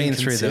Just of it's so been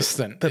through the.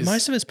 inconsistent But is-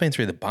 most of it's been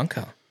through the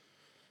bunker.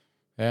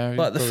 Yeah,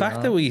 Like the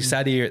fact that we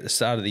sat here at the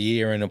start of the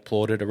year and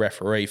applauded a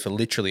referee for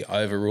literally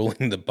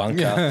overruling the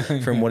bunker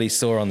from what he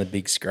saw on the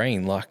big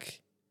screen, like,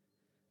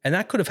 and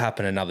that could have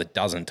happened another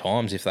dozen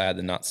times if they had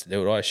the nuts to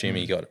do it. I assume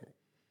he got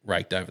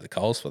raked over the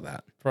coals for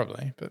that.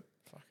 probably, but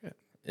fuck it.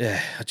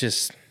 Yeah, I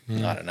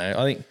don't know.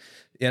 I think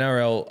the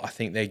NRL, I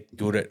think they're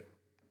good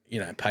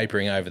at,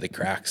 papering over the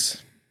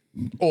cracks.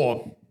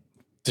 Or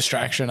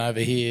distraction over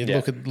here.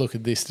 Yeah. Look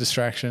at this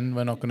distraction.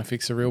 We're not going to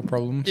fix the real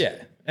problems. Yeah,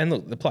 and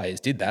look, the players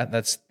did that.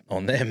 That's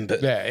on them.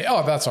 But Yeah.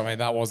 Oh, that's what I mean.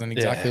 That wasn't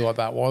exactly Yeah. what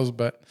that was,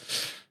 but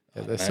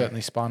yeah, they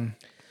certainly spun.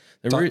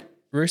 the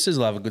Roosters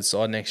will have a good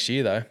side next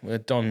year, though.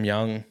 With Dom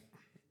Young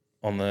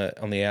on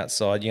the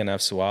outside, you're gonna have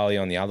Suwali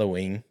on the other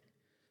wing,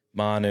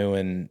 Manu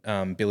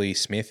and Billy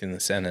Smith in the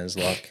centres.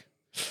 Like,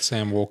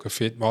 Sam Walker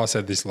fit. Well, I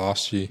said this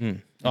last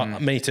year.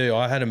 me too.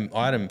 I had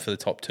him for the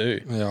top two.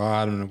 Yeah,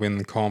 I had him to win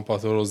the comp. I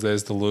thought it was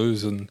theirs to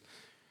lose. And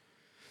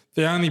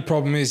the only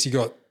problem is you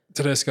got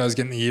Tedesco's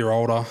getting a year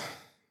older.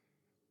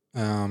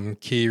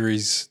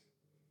 Kiri's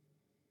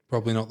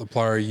probably not the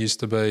player he used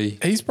to be.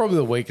 He's probably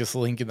the weakest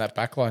link in that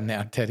backline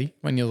now, Teddy.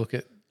 When you look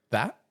at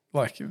that,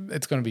 like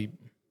it's going to be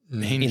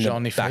hinged In the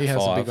on if back he has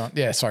a big five. one.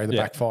 Yeah, sorry, the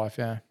back five.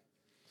 Yeah,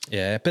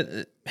 Yeah,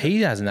 but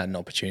he hasn't had an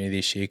opportunity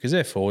this year because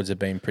their forwards have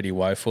been pretty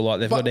woeful. Like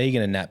they've got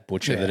Egan and Nat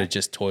Butcher that are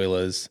just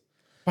toilers.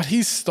 but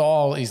his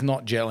style is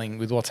not gelling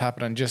with what's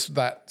happening. Just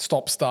that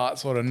stop start,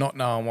 sort of not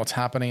knowing what's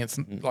happening. It's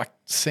like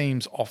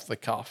seems off the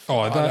cuff.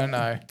 I don't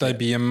know. They'd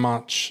be a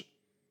much.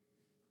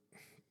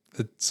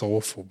 It's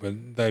awful,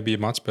 but they'd be a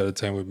much better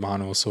team with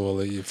Manuel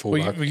Suwali at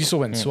fullback. Well, you saw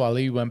when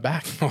Swali went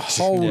back.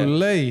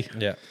 Holy.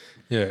 Yeah.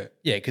 Yeah.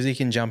 Yeah, because he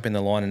can jump in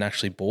the line and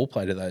actually ball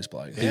play to those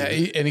blokes. Yeah,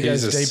 and he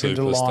goes He's a deep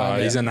into the superstar.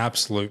 line. He's Yeah. an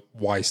absolute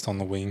waste on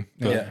the wing.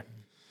 But Yeah.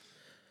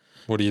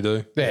 what do you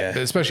do? Yeah,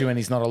 especially when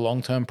he's not a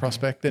long-term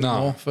prospect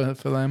anymore for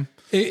them.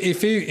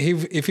 If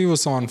he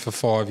was signed for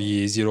 5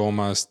 years, you'd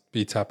almost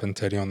be tapping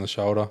Teddy on the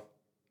shoulder,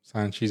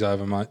 saying she's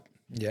over, mate.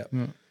 Yeah.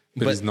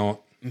 But he's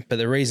not. But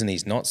the reason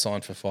he's not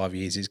signed for 5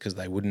 years is because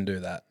they wouldn't do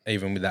that,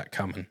 even with that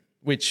coming,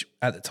 which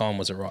at the time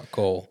was a right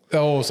call.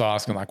 They're also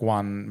asking like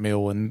 1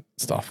 mil and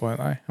stuff, weren't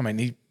they? I mean,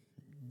 he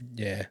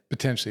Yeah.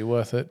 potentially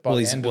worth it. By Well,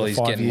 the he's end of the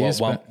 5 getting years,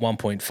 but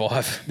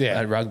 1.5 Yeah.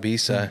 at rugby.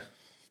 So,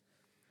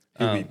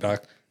 He'll be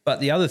back. but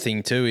the other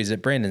thing too is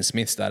that Brandon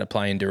Smith started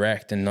playing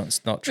direct and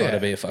not try Yeah. to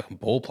be a fucking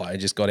ball player.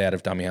 Just got out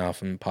of dummy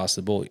half and passed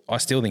the ball. I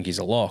still think he's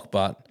a lock,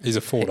 but He's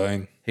a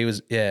 14. he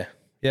was I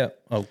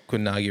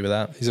couldn't argue with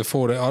that. He's a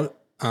 14.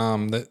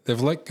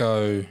 They've let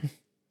go.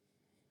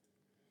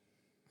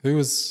 Who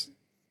was?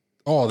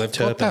 Oh, they've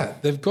got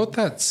that. They've got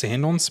that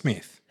Sand on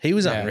Smith. He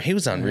was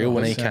unreal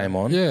when he came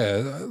on.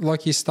 Yeah,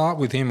 like you start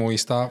with him or you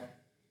start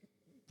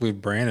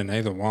with Brandon,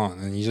 either one,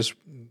 and you just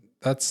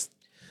that's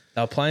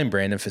They were playing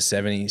Brandon for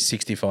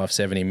 65,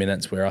 70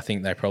 minutes where I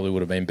think they probably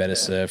would have been better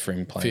served for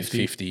him playing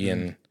 50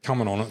 and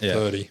coming on at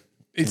 30.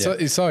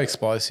 it's so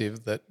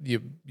explosive that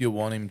you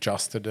want him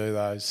just to do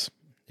those,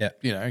 yeah.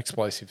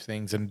 explosive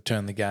things and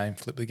turn the game,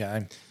 flip the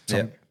game. So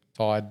Yeah. I'm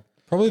tired.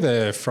 Probably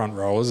their front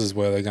rowers is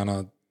where they're going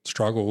to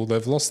struggle.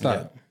 They've lost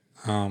that.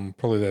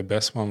 Probably their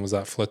best one was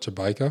that Fletcher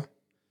Baker.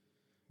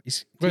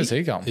 Where's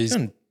he going? He's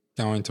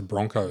going to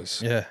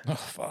Broncos. Yeah. Oh,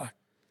 fuck.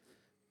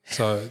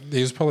 So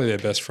he was probably their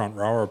best front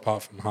rower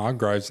apart from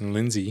Hargraves and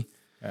Lindsay.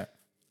 Yeah.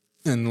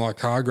 And like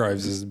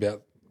Hargraves is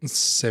about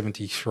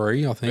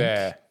 73, I think.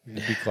 Yeah,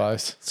 it'd be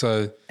close.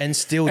 So And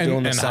still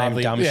doing the and same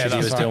hardly- dumb yeah, shit he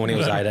that's was right. doing when he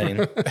was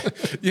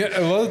 18. Yeah,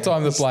 a lot of the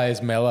time the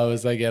players mellow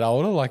as they get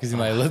older, like as in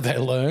they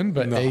learn,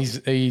 but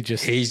he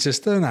just he's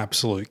just an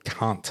absolute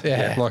cunt.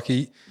 Yeah. Like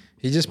he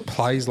just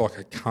plays like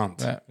a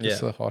cunt.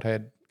 just a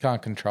hothead. Can't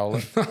control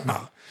it.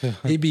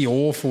 He'd be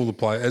awful to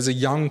play. As a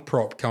young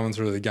prop coming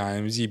through the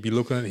games, you'd be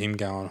looking at him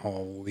going,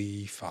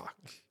 holy fuck.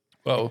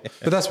 Well,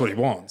 But that's what he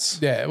wants.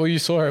 yeah. Well, you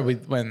saw it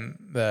when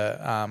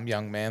the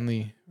young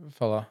Manly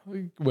fella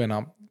went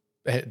up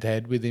head to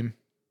head with him.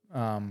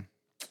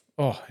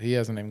 He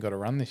hasn't even got a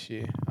run this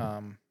year.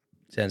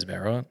 Sounds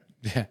about right.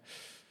 Yeah.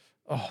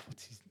 Oh,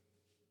 what's his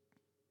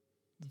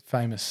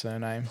famous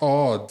surname?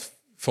 Oh,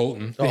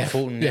 Fulton. Oh,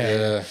 Fulton.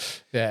 Yeah.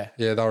 Yeah.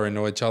 Yeah. They were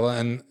annoyed each other.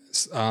 And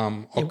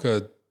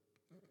Oka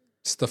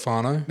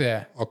Stefano,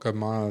 Oka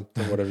Mana,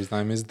 whatever his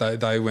name is,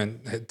 they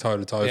went toe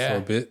to toe for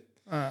a bit.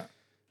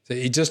 So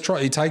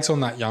he takes on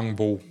that young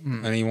bull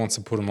and he wants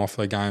to put him off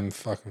the game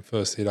fucking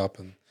first hit up.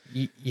 And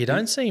You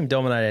don't see him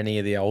dominate any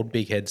of the old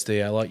big heads, do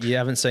you? Like, you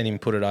haven't seen him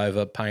put it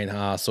over Payne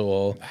Haas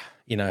or,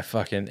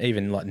 fucking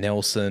even like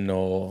Nelson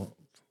or,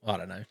 I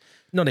don't know,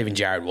 not even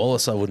Jared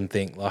Wallace, I wouldn't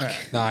think.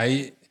 Like,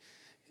 no,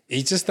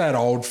 he's just that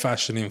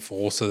old-fashioned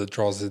enforcer that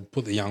tries to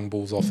put the young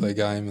bulls off their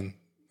game. And,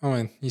 I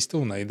mean, you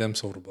still need them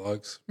sort of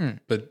blokes.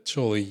 But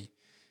surely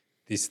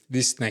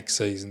this next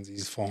season's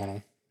his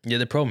final. Yeah,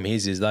 the problem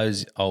is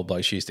those old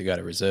blokes used to go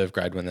to reserve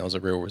grade when there was a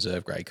real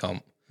reserve grade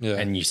comp. Yeah.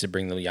 And used to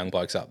bring the young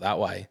blokes up that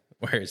way.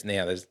 Whereas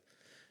now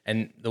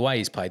and the way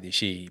he's played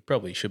this year, he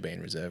probably should be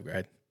in reserve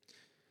grade.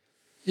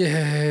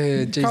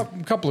 Yeah,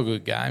 Couple of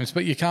good games,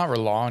 but you can't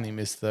rely on him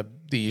is the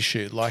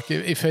issue. Like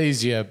if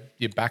he's your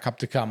backup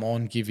to come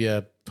on, give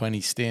you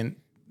 20 stint,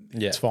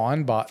 it's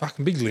fine. But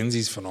fucking Big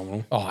Lindsay's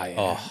phenomenal.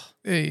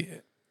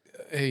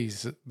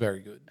 He's very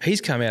good.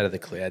 He's come out of the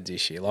clouds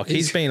this year. Like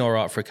he's been all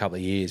right for a couple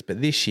of years,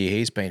 but this year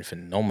he's been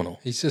phenomenal.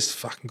 He's just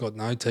fucking got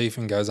no teeth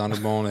and goes under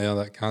ball now.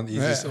 That cunt. He's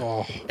just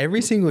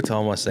Every single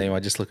time I see him, I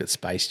just look at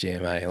Space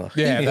Jam. Like,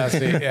 Yeah, that's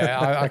it.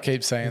 Yeah, I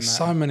keep saying that.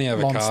 so many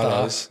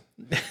avocados.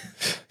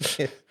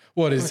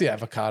 What is the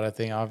avocado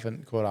thing? I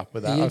haven't caught up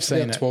with that. He I've eats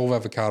seen about it.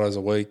 12 avocados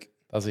a week.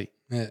 Does he?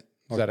 Yeah,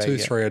 like that how you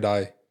 2-3 a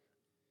day.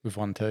 With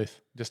one tooth,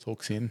 just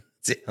hooks in.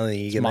 I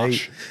think you can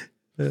Mush.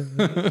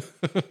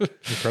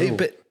 Incredible.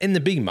 But in the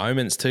big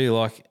moments too,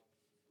 like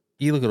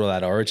you look at all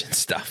that Origin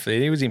stuff.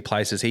 He was in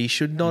places he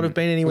should not have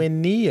been anywhere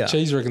near.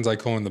 Cheese reckons they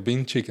call him the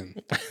bin chicken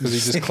because he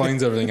just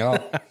cleans everything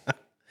up.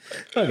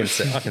 I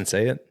can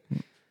see it.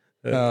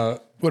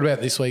 What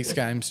about this week's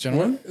games,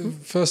 gentlemen?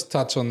 First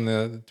touch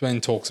on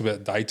Ben talks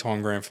about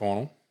daytime grand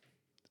final.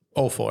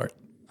 All for it.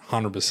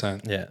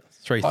 100%. Yeah,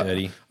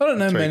 3:30. I don't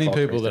know 3 many o'clock,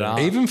 people that 3:30. aren't.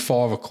 Even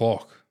 5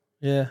 o'clock.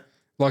 Yeah,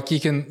 Like you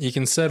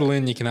can settle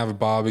in, you can have a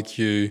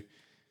barbecue,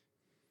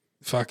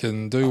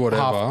 fucking do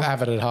whatever.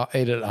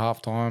 Eat it at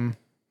half time.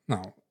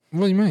 No,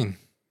 what do you mean?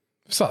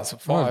 Starts at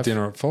I have 5.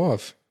 dinner at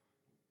 5.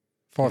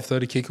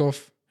 5:30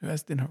 kickoff. Who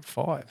has dinner at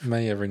 5?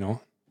 Me every night.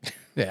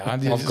 Yeah,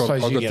 I've got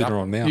dinner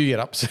on now. You get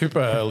up super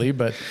early,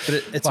 but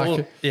it's like,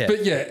 all. Yeah,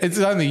 But yeah, it's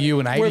only you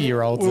and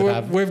 80-year-olds that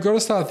have. We've got to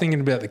start thinking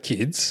about the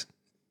kids,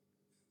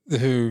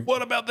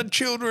 What about the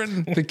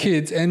children? the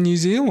kids, and New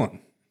Zealand.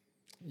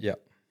 yeah.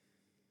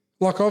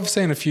 Like I've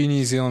seen a few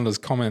New Zealanders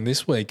comment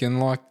this week, and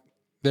like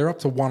they're up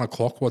to 1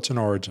 o'clock watching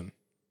Origin.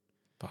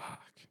 Fuck.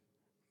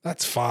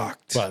 That's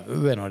fucked. But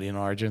they're not in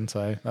Origin,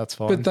 so that's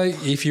fine. But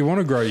if you want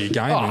to grow your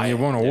game and you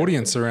want an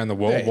audience around the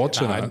world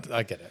watching it,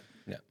 I get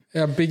it.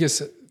 our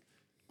biggest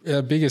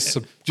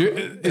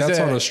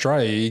outside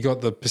Australia, you got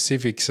the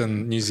Pacifics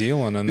and New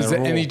Zealand, and Is they're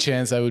there all, any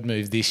chance they would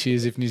move this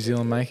year's if New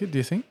Zealand make it, do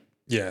you think?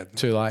 yeah,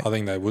 Too late? I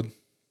think they would.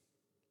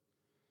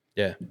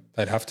 Yeah.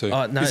 They'd have to.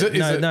 Oh, no, Is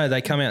it- no,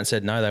 they come out and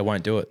said, no, they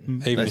won't do it.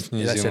 Even if New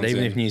they said, Zealand's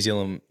even in. if New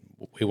Zealand,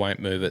 we won't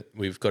move it.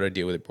 We've got to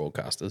deal with the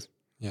broadcasters.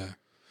 Yeah,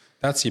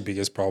 that's your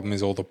biggest problem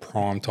is all the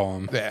prime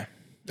time. Yeah.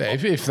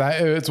 If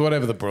it's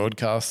whatever the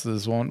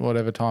broadcasters want,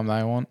 whatever time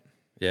they want.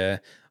 Yeah.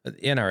 The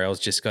NRL's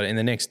just got, in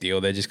the next deal,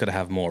 they're just got to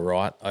have more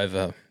right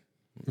over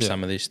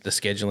some of the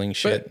scheduling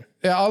shit.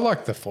 But yeah, I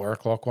like the 4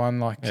 o'clock one,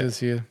 like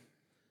because you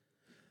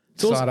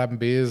start having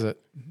beers at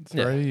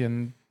 3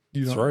 and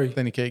you don't, 3.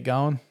 then you keep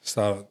going.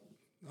 Start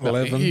at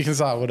 11. You can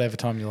start whatever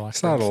time you like.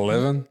 Start at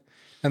 11.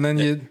 And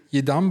then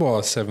you're done by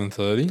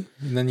 7:30,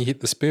 and then you hit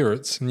the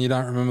spirits, and you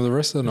don't remember the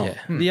rest of the night.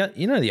 Yeah.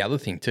 You know the other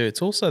thing too,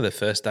 it's also the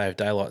first day of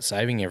daylight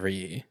saving every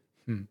year.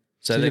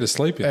 So So you they get to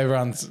sleep in.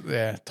 Everyone's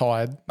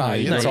tired. No,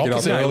 you it's gotta get up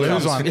opposite. early. You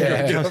lose one.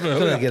 Yeah. Yeah.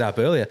 got to get up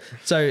earlier.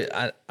 So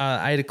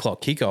 8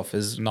 o'clock kickoff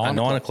is a 9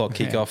 o'clock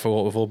kickoff for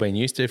what we've all been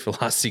used to for the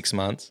last 6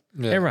 months.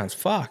 Yeah. Everyone's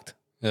fucked.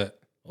 Yeah.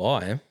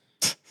 I am.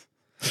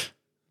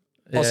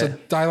 Oh, so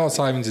daylight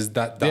savings is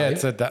that day. Yeah,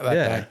 it's that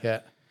day. Yeah.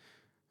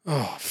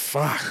 Oh,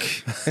 fuck.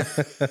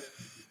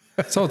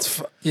 So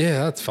it's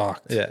that's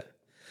fucked. Yeah.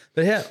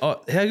 But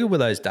how good were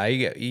those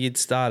days? You'd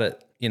start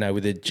at,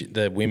 with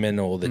the women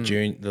or the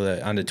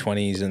the under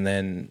 20s and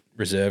then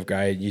reserve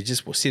grade. You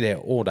just will sit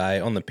out all day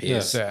on the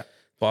piss. Yeah.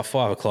 By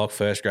 5 o'clock,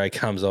 first grade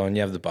comes on.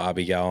 You have the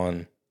barbie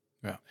going.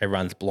 Yeah.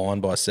 Everyone's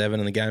blind by 7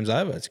 and the game's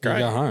over. It's You great.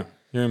 go home.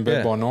 You're in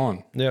bed Yeah. by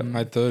 9. Yep.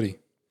 8:30.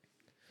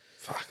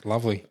 Fuck,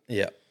 lovely.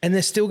 Yeah. And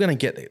they're still going to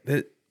get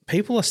it.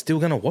 People are still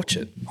going to watch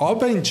it. I've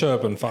been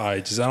chirping for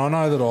ages, and I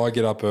know that I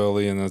get up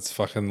early and it's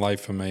fucking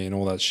late for me and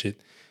all that shit.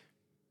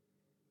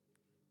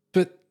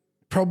 But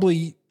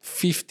probably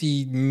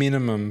 50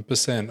 minimum %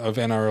 of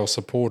NRL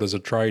supporters are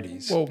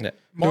tradies. Well,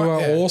 who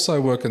are also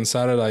working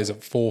Saturdays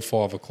at 4,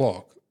 5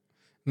 o'clock.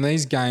 And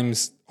these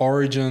games,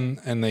 Origin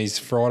and these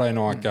Friday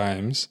night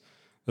games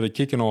that are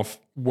kicking off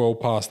well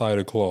past 8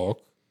 o'clock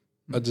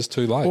are just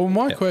too late. Well,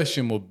 my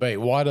question would be,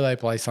 why do they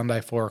play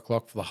Sunday 4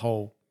 o'clock for the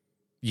whole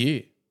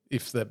year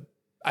if the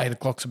 8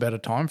 o'clock's a better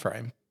time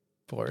frame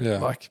for it? Yeah.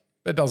 Like,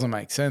 it doesn't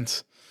make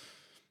sense.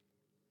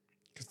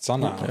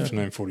 Sunday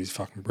afternoon footy is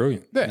fucking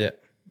brilliant. Yeah.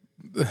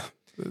 Yeah.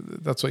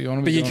 That's what you want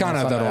to But be you doing can't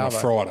have that on a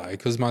Sunday, Friday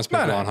because most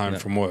people no, aren't home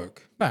from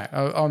work.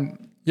 No,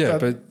 Yeah,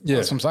 but yeah.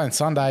 that's what I'm saying.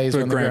 Sunday is But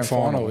when the grand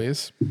final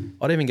is.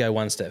 I'd even go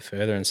one step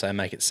further and say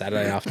make it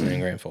Saturday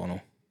afternoon grand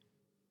final.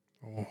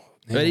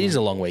 But it is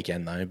a long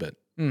weekend though, but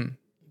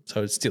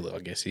so it's still, I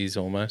guess, it is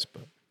almost.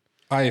 But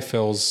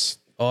AFL's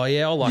oh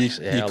yeah, I like.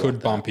 you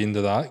could bump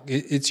into that.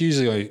 It's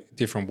usually a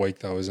different week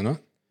though, isn't it?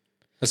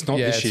 It's not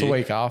Yeah, this it's year. the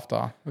week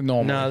after.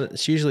 Normally. No,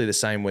 it's usually the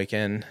same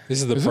weekend.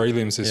 This is the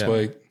prelims this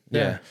week.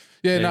 Yeah.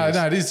 Yeah, no, Yes.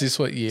 it is this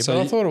week year. So but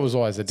I you- thought it was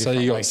always a So different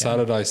you got weekend.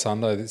 Saturday,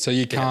 Sunday. So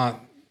you can't.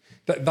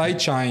 They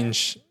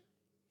change.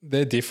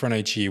 They're different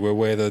each year.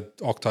 We're the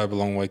October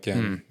long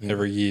weekend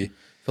every year.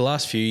 For the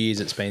last few years,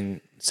 it's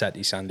been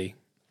Saturday, Sunday,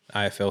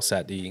 AFL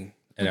Saturday,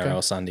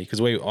 NRL Sunday.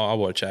 Because I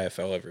watch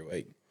AFL every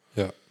week,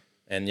 Yeah.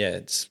 and yeah,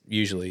 it's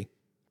usually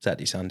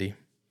Saturday, Sunday.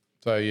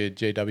 So you're a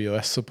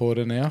GWS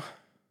supporter now?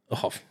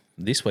 Oh,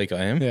 this week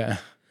I am. Yeah.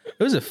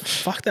 It was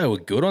they were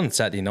good on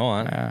Saturday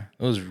night. Yeah.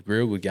 It was a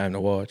real good game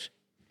to watch.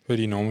 Who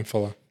do you normally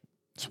follow?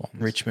 Swans.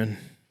 Richmond.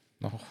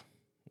 Oh.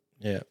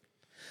 Yeah.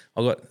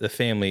 I got the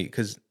family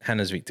because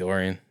Hannah's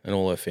Victorian and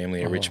all her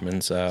family are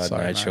Richmond, so I had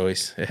sorry, no mate.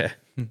 choice. Yeah.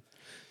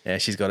 Yeah,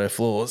 she's got her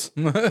flaws.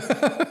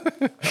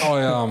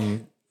 I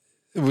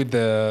with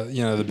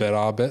the bet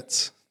R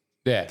bets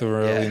Yeah. that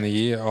were early in the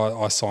year,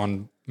 I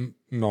signed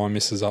my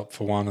missus up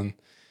for one,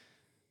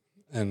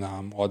 and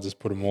I just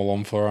put them all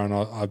on for her, and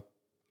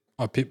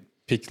I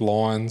picked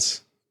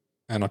Lions,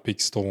 and I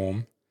picked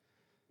Storm,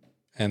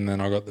 and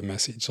then I got the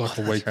message like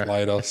a week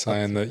later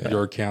saying that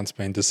your account's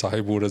been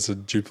disabled as a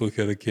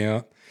duplicate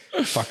account.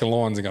 Fucking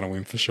Lions are going to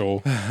win for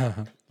sure.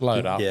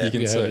 Load up. Yeah. You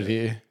can You can heard see.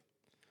 it here.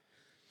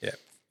 Yeah.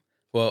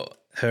 Well,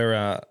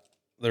 her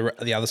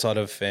the other side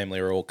of the family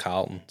are all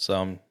Carlton,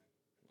 so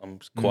I'm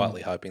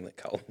quietly hoping that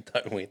Carlton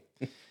don't win.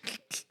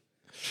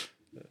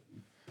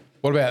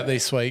 What about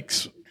this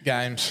week's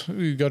games?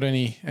 You got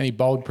any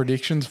bold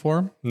predictions for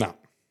them? No.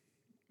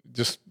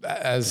 Just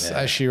as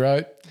she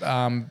wrote,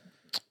 I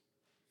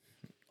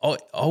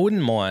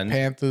wouldn't mind.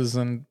 Panthers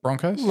and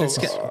Broncos.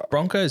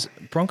 Broncos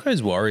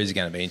Warriors are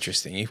going to be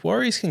interesting. If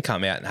Warriors can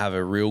come out and have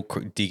a real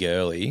quick dig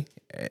early,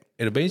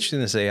 it'll be interesting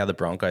to see how the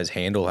Broncos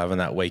handle having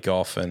that week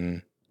off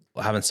and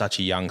having such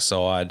a young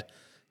side,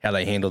 how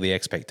they handle the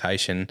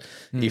expectation.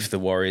 If the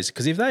Warriors,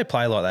 because if they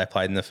play like they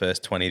played in the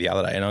first 20 the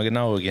other day, and I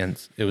know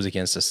it was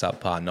against the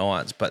subpar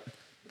Knights, but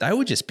they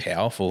were just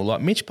powerful.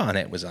 Like Mitch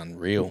Barnett was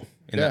unreal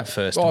in that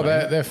first. Oh, one.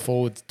 their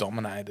forwards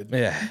dominated.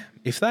 Yeah.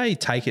 If they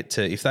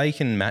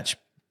can match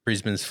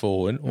Brisbane's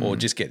forward or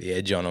just get the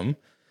edge on them,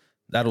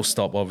 that'll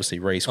stop obviously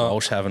Reece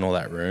Walsh having all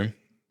that room.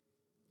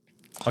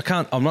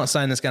 I'm not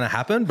saying it's going to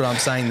happen, but I'm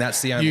saying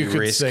that's the only You could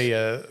risk. see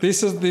a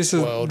This world is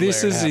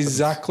where it happens.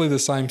 exactly the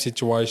same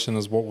situation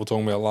as what we we're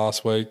talking about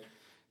last week.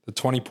 The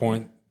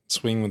 20-point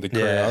swing with the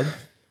crowd. Yeah.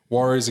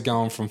 Warriors are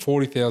going from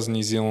 40,000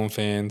 New Zealand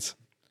fans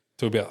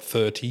to about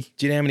 30.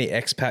 Do you know how many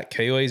expat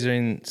Kiwis are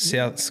in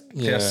South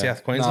No,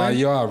 Queensland?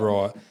 you are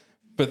right.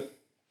 But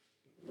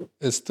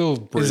it's still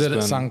Brisbane.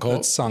 Is it at Suncorp?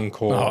 It's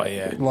Suncorp. Oh,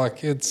 yeah.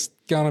 Like, it's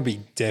going to be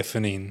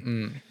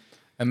deafening.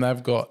 and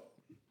they've got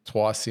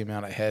twice the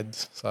amount of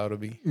heads, so it'll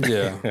be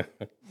Yeah.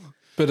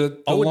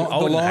 But I wouldn't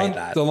hate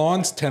that. The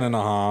line's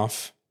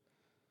 10.5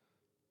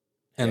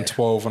 and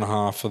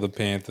 12.5 for the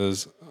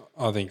Panthers.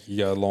 I think you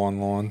go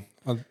line.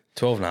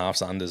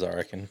 12.5's unders, I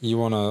reckon. You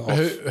want to...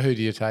 who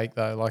do you take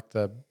though? Like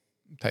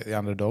take the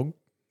underdog?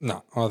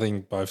 No, I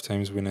think both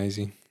teams win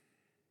easy.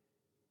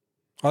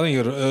 I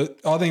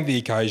think the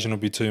occasion will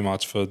be too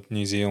much for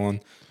New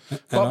Zealand.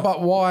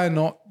 But why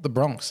not the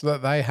Bronx?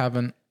 That they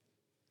haven't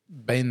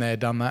been there,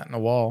 done that in a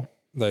while.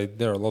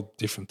 They're a lot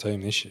different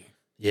team this year.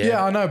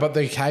 Yeah, I know, but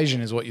the occasion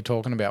is what you're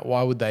talking about.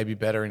 Why would they be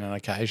better in an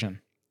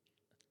occasion?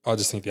 I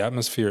just think the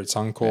atmosphere at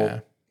Suncorp, Yeah.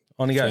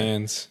 I want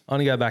fans.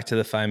 to go back to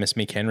the famous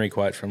Mick Henry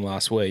quote from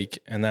last week,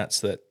 and that's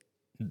that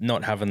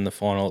not having the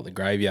final at the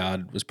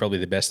graveyard was probably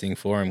the best thing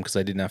for him because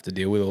they didn't have to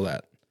deal with all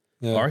that.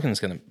 Yeah. I reckon it's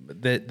going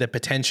to the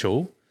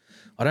potential.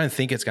 I don't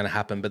think it's going to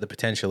happen, but the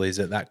potential is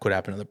that could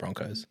happen to the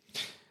Broncos.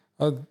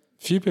 A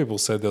few people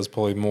said there's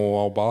probably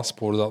more old bar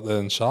supporters up there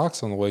than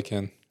Sharks on the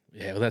weekend.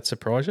 Yeah, will that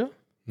surprise you?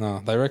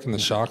 No, they reckon the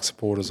Sharks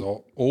supporters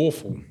are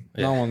awful.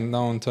 Yeah.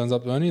 No one turns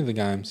up to any of the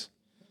games.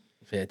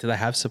 Yeah, do they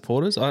have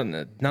supporters? I don't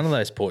know. None of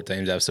those sport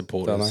teams have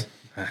supporters.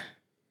 Don't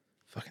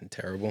Fucking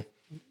terrible.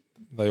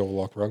 They all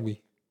like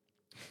rugby.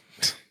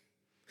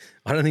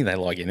 I don't think they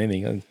like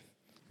anything.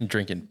 I'm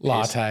drinking piss.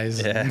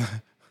 Lattes.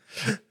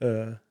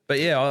 Yeah. But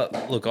yeah,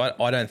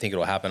 I don't think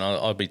it'll happen.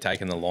 I'll be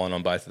taking the line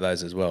on both of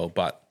those as well.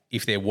 But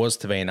if there was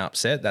to be an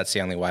upset, that's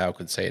the only way I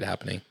could see it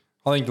happening.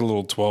 I think the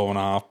little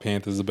 12.5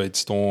 Panthers to beat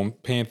Storm.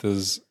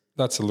 Panthers,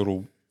 that's a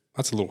little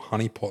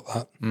honeypot,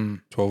 that.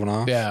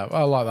 12.5. Yeah,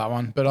 I like that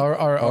one. But I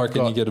I've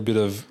reckon you got, get a bit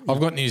of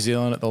I've got New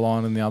Zealand at the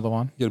line in the other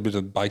one.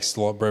 baked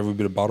light bread with a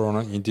bit of butter on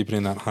it, and you dip it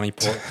in that honey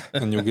pot,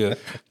 and you'll get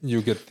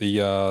the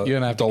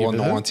gonna have to give it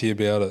 $1.90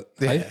 about it.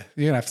 Yeah, Hey?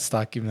 you're gonna have to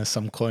start giving us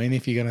some coin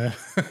if you're gonna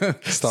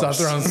start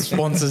throwing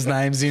sponsors'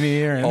 names in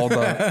here. And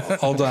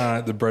I'll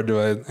donate the bread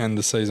to end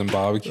the season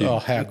barbecue. oh,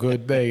 how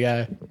good! There you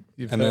go.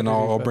 You've And heard then it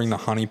I'll here bring the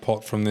first. honey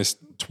pot from this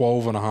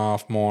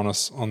 12.5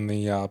 minus on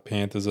the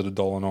Panthers at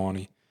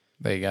 $1.90.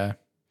 There you go.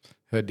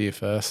 Heard you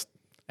first.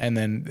 And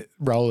then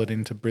roll it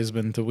into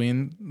Brisbane to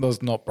win.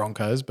 Those not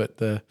Broncos, but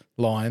the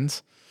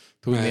Lions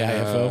to win the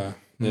AFL.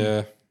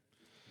 Yeah.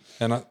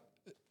 And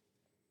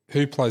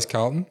who plays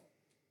Carlton?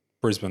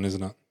 Brisbane,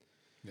 isn't it?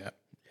 Yeah.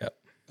 Yep.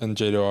 And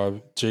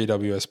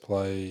GWS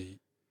play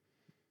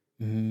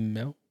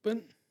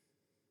Blackburn?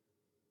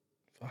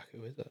 Fuck,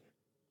 who is it?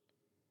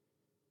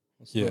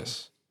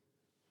 Yes.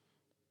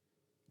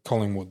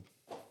 Collingwood.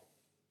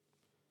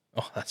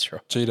 Oh, that's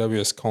right.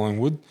 GWS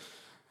Collingwood.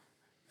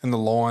 And the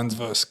Lions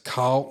versus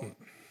Carlton.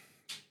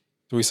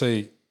 Do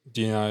you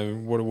know,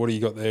 what do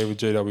you got there with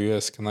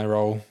GWS? Can they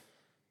roll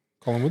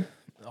Collingwood?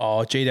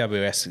 Oh,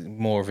 GWS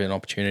more of an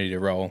opportunity to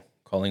roll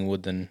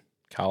Collingwood than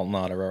Carlton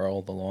are to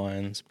roll the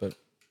Lions. But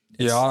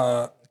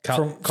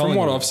from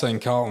what I've seen,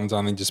 Carlton's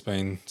only just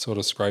been sort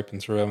of scraping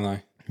through, haven't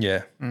they?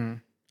 Yeah.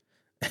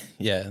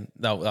 Yeah,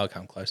 they'll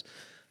come close.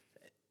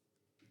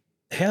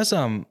 How's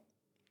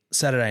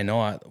Friday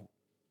night,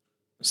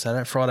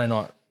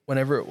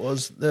 whenever it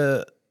was,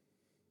 the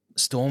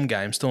Storm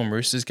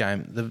Roosters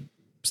game, the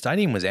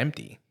stadium was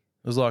empty.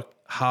 It was like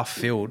half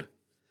filled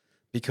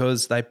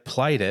because they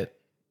played it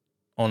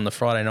on the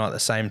Friday night at the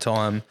same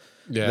time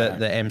that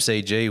the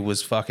MCG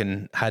was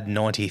had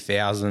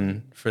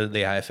 90,000 for the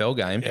AFL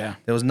game. Yeah.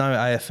 There was no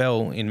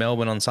AFL in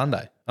Melbourne on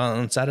Saturday. I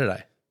don't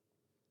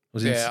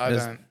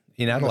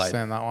in Adelaide.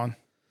 Understand that one.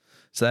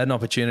 So they had an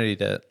opportunity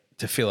to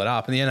fill it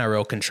up. And the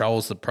NRL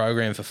controls the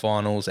program for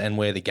finals and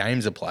where the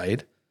games are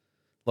played.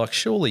 Like,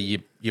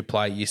 surely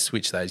you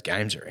switch those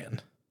games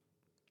around.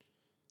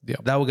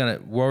 Yeah,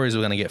 Warriors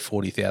were gonna get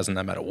 40,000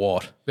 no matter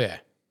what. Yeah.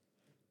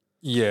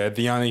 Yeah,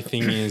 the only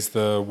thing is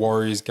the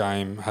Warriors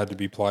game had to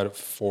be played at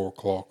 4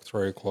 o'clock,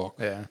 3 o'clock.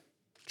 Yeah,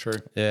 true.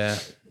 Yeah.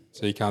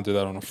 So you can't do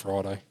that on a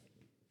Friday.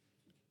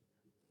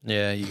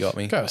 Yeah, you got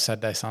me. Go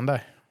Saturday,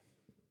 Sunday.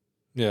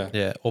 Yeah.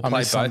 Yeah. Or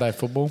play Sunday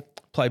football.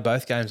 Play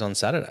both games on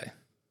Saturday.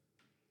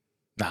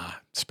 Nah,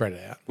 spread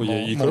it out. Well,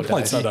 you could have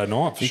played Saturday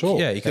night for sure.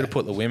 Yeah, you could have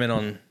put the women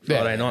on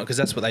Friday night because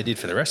that's what they did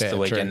for the rest of the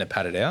weekend to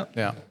pad it out.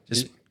 Yeah.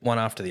 Just one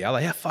after the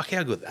other. How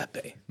good would that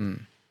be?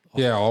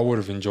 Yeah, I would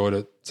have enjoyed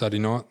it Saturday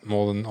night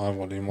more than I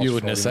didn't watch. You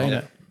wouldn't Friday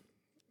have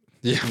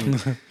seen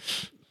night.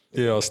 it.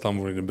 Yeah. I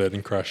stumbled into bed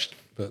and crashed.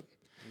 But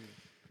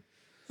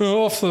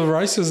off the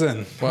races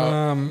then.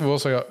 Well, we've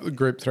also got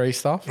Group 3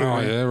 stuff. Oh,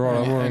 yeah,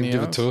 right.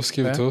 Give it to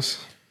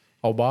us.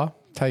 Old Bar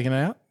taken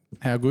out.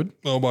 How good?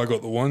 Old Bar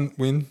got the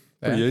win.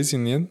 Pretty easy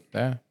in the end.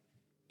 Yeah.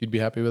 You'd be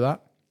happy with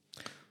that?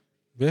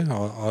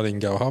 Yeah, I didn't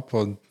go up.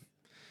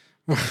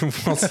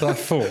 What's that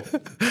for?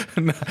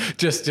 No,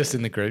 just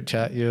in the group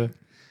chat, yeah.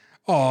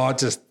 Oh, I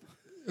thought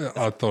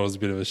it was a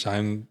bit of a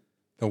shame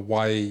the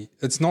way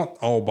it's not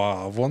Old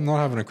Bar. I'm not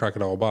having a crack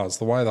at Old Bar. It's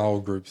the way the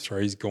whole Group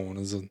 3's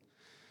gone.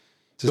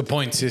 The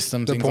point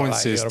system, the point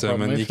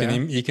system, and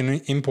you can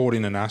import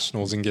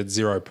internationals and get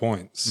 0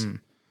 points.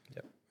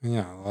 Yep.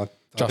 Yeah,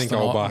 I think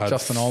Old Bar had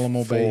Justin Olam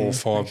will 4 or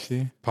 5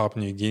 actually.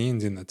 Papua New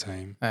Guineans in the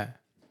team. Yeah.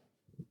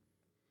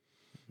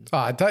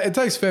 It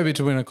takes a fair bit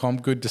to win a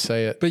comp. Good to see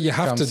it. But you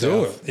have to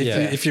do it.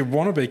 If you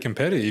want to be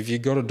competitive, you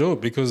got to do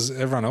it because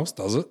everyone else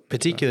does it.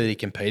 Particularly to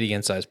compete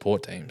against those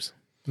port teams.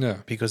 Yeah.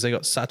 Because they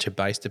got such a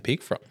base to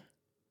pick from.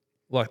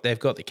 Like, they've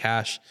got the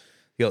cash,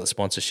 they got the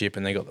sponsorship,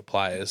 and they got the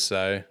players.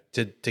 So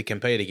to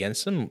compete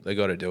against them, they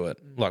got to do it.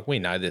 Like, we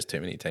know there's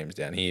too many teams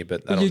down here,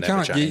 but that'll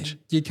never change.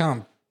 You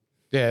can't.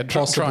 Yeah,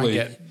 try and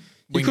get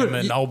Wingham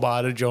and Old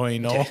Bar to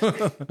join.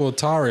 Well,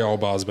 Tari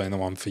Old Bar's been the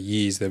one for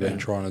years. They've been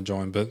trying to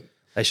join, but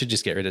they should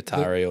just get rid of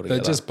Tari altogether.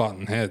 They're just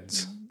button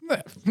heads.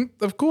 Yeah,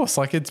 of course,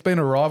 like it's been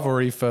a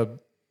rivalry for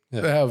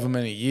however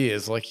many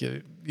years. Like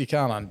you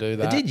can't undo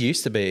that. It did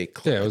used to be a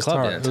club. Yeah, it was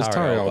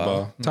Tari Old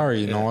Bar.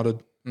 Tari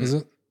United, is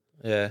it?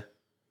 Yeah.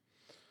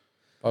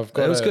 It was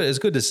good. It was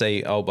good to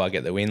see Old Bar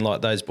get the win.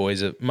 Like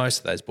most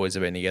of those boys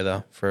have been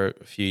together for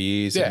a few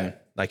years, and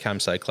they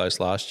came so close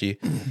last year.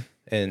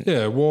 And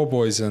War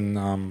Boys and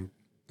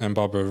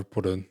Bubba have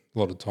put a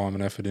lot of time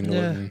and effort into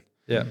it. And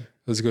it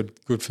was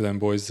good for them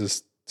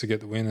boys to get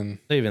the win. And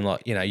even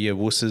your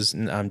Woosters,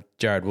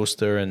 Jared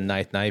Worcester and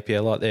Nathan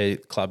Napier, like they're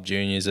club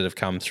juniors that have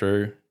come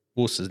through.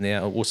 Worcester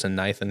and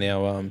Nathan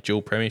now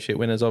dual premiership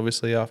winners,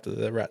 obviously after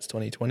the Rats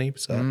 2020.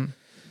 So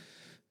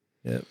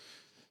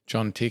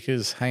John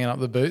Ticker's hanging up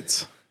the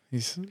boots.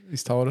 He's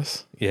told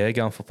us. Yeah,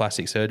 going for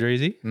plastic surgery,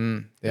 is he?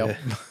 Yep. Yeah.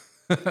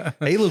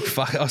 He looked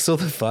I saw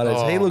the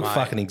photos. He looked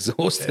fucking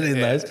exhausted in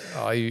those.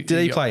 Did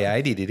he play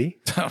 80, did he?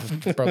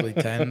 Probably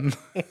 10.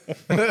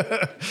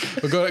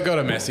 We've got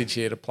a message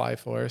here to play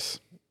for us.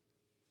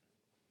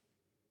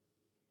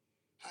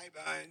 Hey,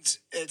 Bones.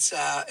 It's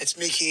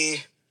Mick here,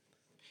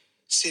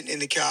 sitting in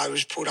the car. We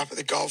was pulled up at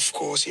the golf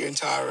course here in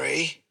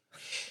Taree.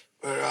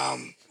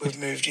 We've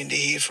moved into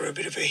here for a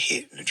bit of a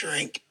hit and a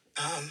drink.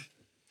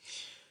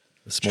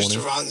 This morning. Just to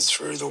run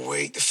through the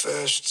week, the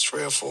first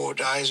 3 or 4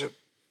 days are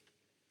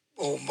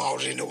all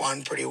moulded into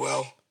one pretty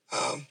well.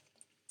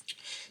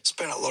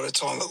 Spent a lot of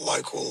time at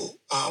local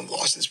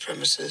licensed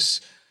premises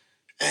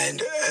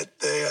and at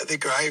the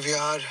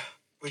graveyard,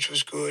 which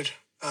was good.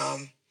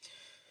 Bus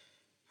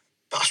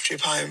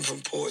trip home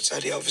from Port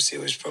Saturday obviously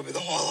was probably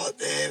the highlight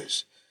there. It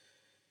was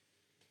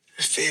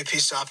a fair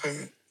piss up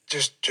and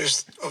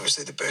just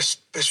obviously the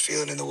best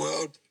feeling in the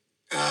world.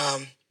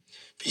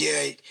 But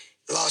yeah,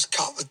 the last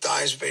couple of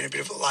days have been a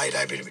bit of a lay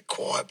day, been a bit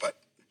quiet, but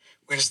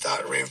we're going to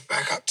start ramping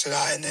back up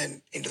today and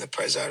then into the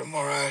Prezzo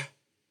tomorrow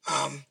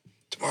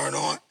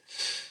night.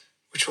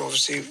 which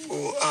obviously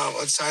will,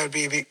 I'd say would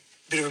be a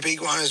bit of a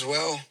big one as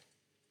well.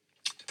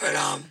 But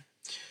I've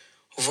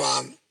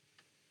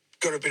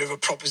got a bit of a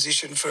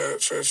proposition for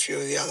a few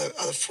of the other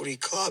footy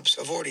clubs.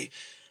 I've already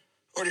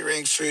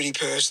rang Foodie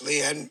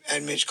personally and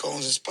Mitch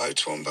Collins and spoke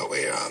to him, but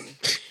we're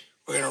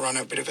going to run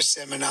a bit of a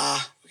seminar.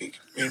 We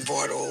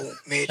invite all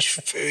Mitch,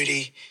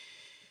 Foodie,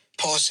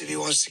 Poss if he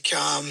wants to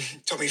come,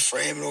 Tommy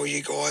Freeman, all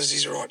you guys.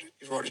 He's right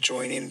to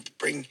join in.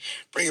 Bring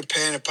a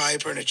pen, a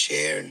paper, and a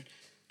chair, and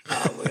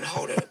we're going to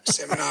hold a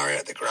seminar out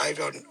at the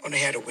graveyard on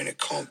how to win a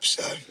comp.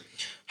 So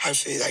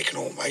hopefully they can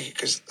all make it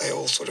because they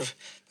all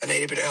they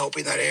need a bit of help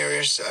in that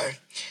area. So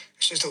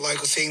it's just a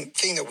local thing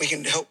that we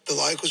can help the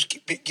locals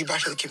give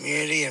back to the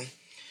community and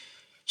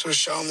sort of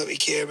show them that we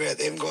care about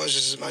them guys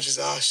just as much as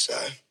us. So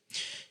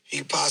if you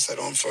can pass that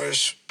on for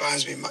us,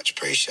 Bones, would be much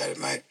appreciated,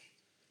 mate.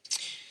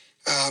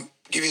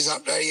 Give you an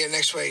update again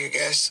next week, I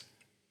guess.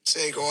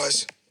 See you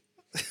guys.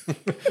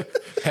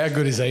 How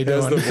good is he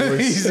doing?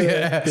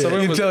 Yeah. So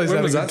when you was- tell he's when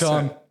having was a good that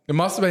time. sent? It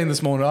must have been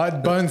this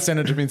morning. Bones sent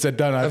it to me and said,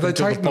 "Don't open Have they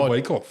until taken the the pod."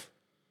 week off?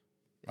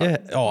 Yeah.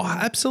 Oh,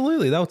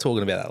 absolutely. They were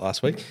talking about that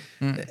last week.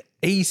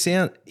 He just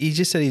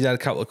said he's had a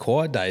couple of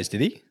quiet days,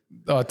 did he?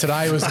 Oh,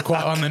 today was the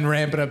quiet one, then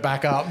ramping it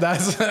back up.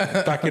 That's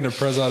Back into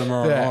Prezzo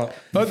tomorrow night.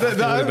 But There would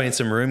have been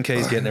some room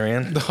keys getting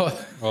around.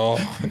 Oh,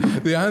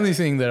 the only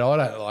thing that I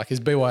don't like is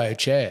BYO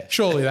chair.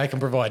 Surely they can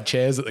provide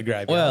chairs at the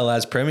graveyard. Well,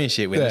 as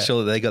premiership winners, Yeah.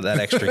 surely they got that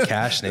extra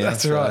cash now.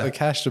 That's so- right, the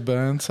cash to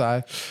burn.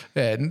 So,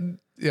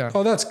 yeah.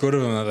 oh, that's good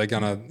of them that they're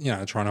going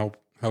to try and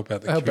help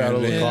out the Help out all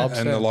the community clubs,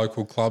 and yeah. the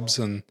local clubs,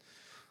 and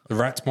the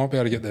Rats might be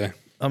able to get there.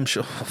 I'm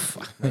sure. Oh,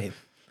 fuck me.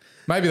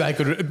 Maybe they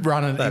could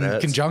run it That in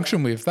hurts.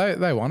 conjunction with.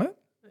 They want it.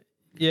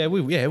 Yeah,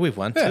 we've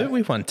won two. Yeah.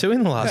 We've won two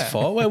in the last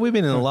five. Well, we've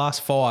been in the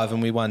last five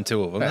and we won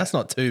two of them. That's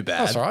not too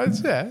bad. That's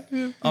right.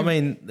 Yeah. I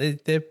mean,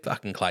 they're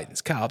fucking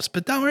Clayton's Cups,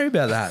 but don't worry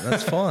about that.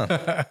 That's fine.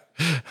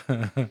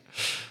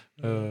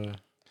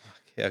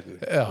 How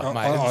good. Oh, mate,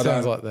 I it sounds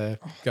don't- like they're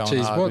going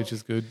Jeez, hard, what- which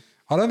is good.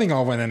 I don't think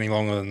I went any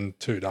longer than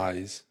 2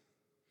 days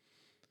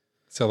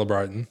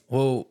celebrating.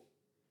 Well,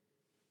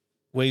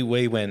 we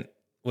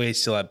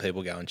still had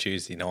people going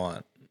Tuesday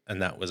night,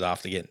 and that was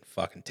after getting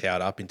fucking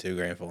towed up in 2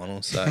 grand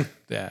finals. So,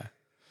 Yeah.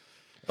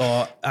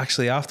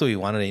 actually, after we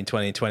won it in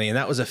 2020, and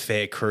that was a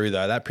fair crew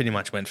though. That pretty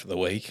much went for the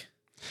week.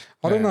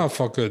 I don't know if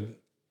I could.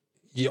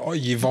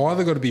 You've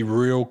either got to be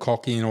real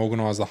cocky and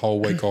organise the whole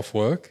week off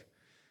work,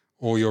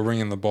 or you're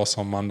ringing the boss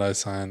on Monday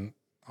saying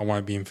I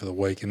won't be in for the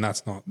week, and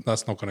that's not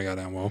going to go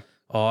down well.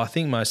 Oh, I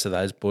think most of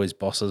those boys'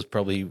 bosses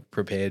probably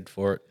prepared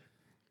for it.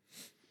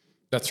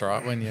 That's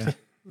right. When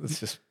it's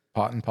just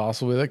part and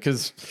parcel with it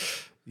because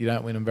you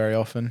don't win them very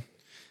often.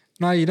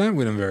 No, you don't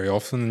win them very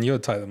often, and you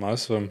got to take the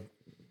most of them.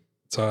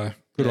 So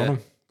good on them.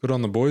 Good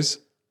on the boys.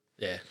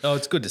 Yeah. Oh,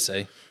 it's good to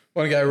see.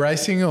 Want to go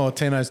racing or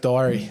Tino's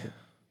diary?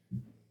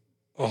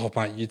 Oh,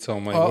 mate, you tell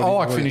me. I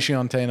like finishing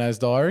on Tino's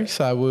diary,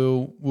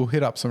 so we'll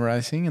hit up some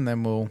racing and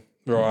then we'll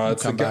Right,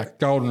 it's come the back.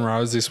 Golden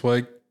Rose this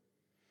week.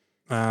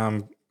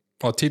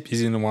 I tipped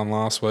he's into one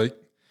last week.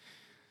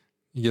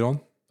 You get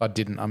on? I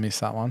didn't. I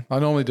missed that one. I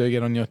normally do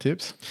get on your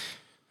tips.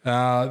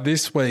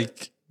 This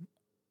week,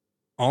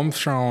 I'm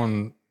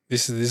throwing.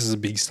 This is a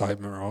big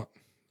statement, right?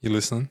 You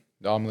listening?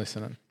 I'm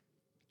listening.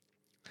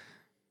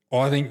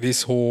 I think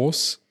this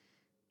horse.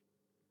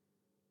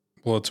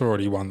 Well, it's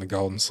already won the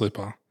Golden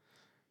Slipper,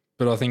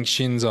 but I think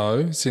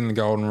Shinzo, it's in the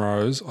Golden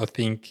Rose. I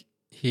think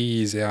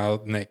he is our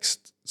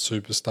next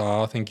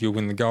superstar. I think he'll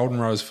win the Golden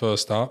Rose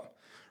first up.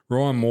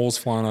 Ryan Moore's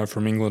flown over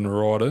from England to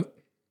ride it.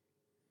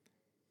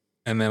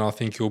 And then I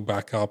think he'll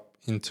back up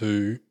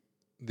into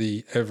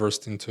the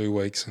Everest in 2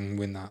 weeks and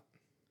win that.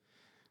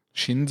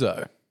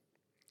 Shinzo.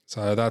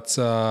 So that's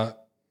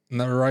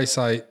race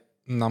 8,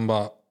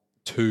 number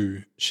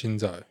 2,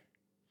 Shinzo.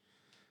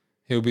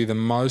 He'll be the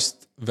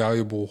most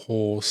valuable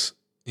horse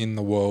in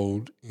the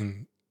world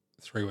in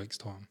 3 weeks'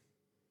 time.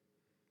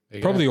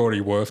 Probably already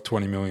worth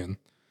 20 million.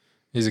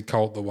 He's a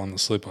colt that won the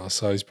Slipper,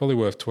 so he's probably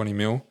worth 20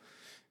 mil.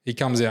 He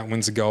comes out and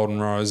wins the Golden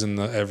Rose and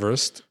the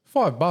Everest.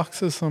 $5.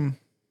 There's some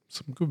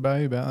good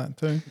value about that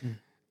too.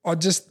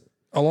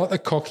 I like the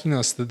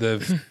cockiness that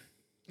they've.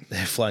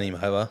 They've flown him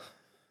over.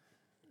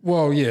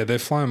 Well, yeah, they're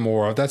flying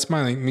more of. That's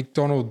mainly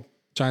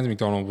James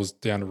McDonald was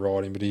down to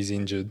riding, but he's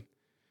injured.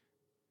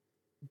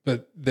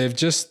 But they've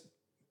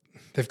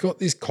got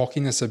this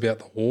cockiness about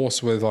the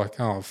horse where they're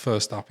like,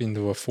 first up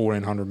into a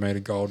 1,400 metre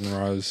Golden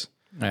Rose.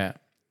 Yeah.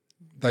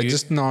 They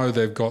just know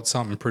they've got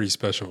something pretty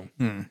special.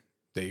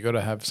 Yeah, you got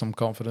to have some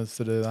confidence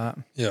to do that.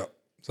 Yeah,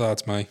 so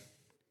that's me.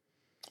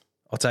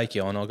 I'll take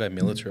you on. I'll go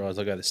militarised.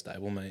 I'll go the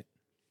stable, mate.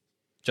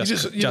 You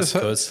Just just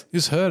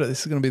because. heard it.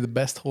 This is going to be the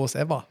best horse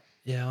ever.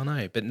 Yeah, I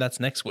know. But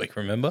that's next week,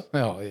 remember?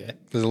 Oh, yeah.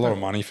 There's a lot of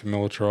money for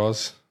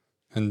Militarise,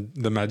 and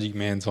the Magic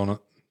Man's on it,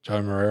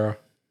 Joe Moreira.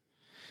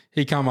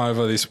 He come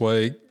over this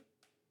week.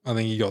 I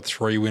think he got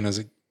 3 winners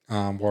at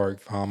Warwick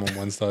Farm on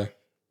Wednesday.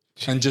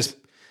 And just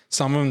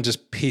some of them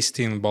just pissed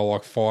him by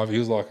like 5. He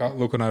was like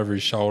looking over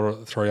his shoulder at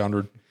the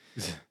 300.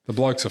 The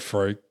bloke's a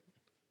freak.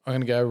 I'm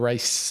going to go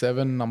race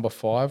 7, number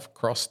 5,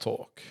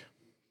 Crosstalk.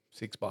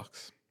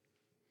 $6.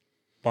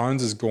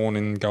 Bones is gone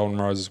in Golden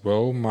Rose as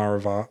well.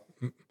 Moravia.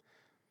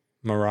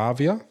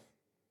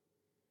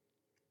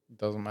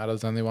 Doesn't matter.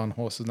 There's only one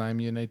horse's name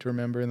you need to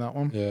remember in that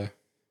one. Yeah.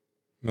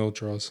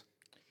 Mildros.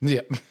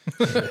 Yeah.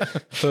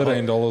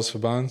 $13 for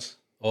Bones.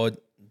 Or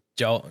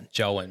Joel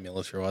went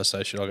militarised,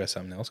 so should I go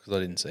something else? Because I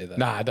didn't see that.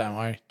 Nah, don't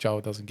worry.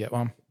 Joel doesn't get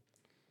one.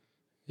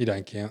 He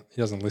don't count.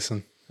 He doesn't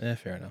listen. Yeah,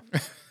 fair enough.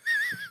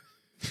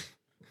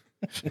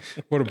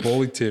 What a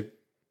bally tip.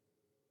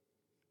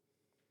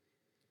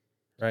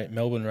 Right,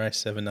 Melbourne race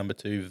 7, number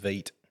 2,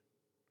 Veet.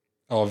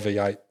 Oh,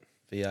 V8.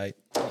 V8.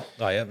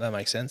 Oh, yeah, that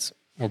makes sense.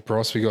 What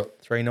price we got?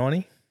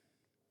 $3.90.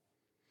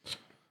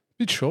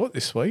 Bit short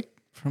this week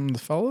from the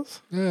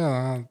fellas.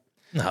 Yeah.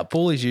 Nah,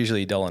 Ballie's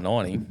usually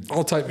 $1.90.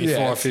 I'll take me It's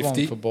long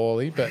 $5.50. for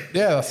Bally, but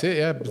yeah, that's it.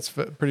 Yeah, it's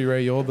pretty rare.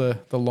 You're the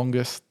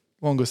longest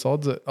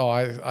odds.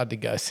 I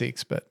did go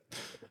 6, but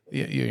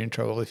you're in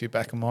trouble if you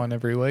back mine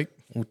every week.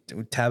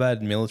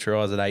 Tabad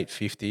militarised at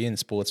 $8.50 and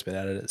Sportsbet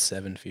added at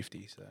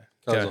 $7.50. So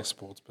Goes off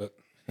sports, but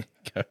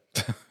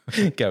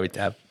go with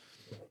Tab.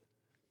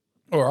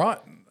 All right.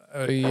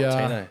 Are you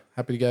Tino.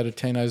 happy to go to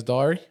Tino's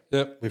diary?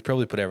 yep. We've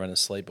probably put everyone to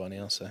sleep by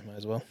now, so may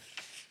as well.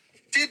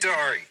 Dear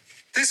Diary,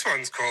 this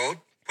one's called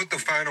Put the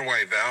Phone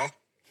Away, Val.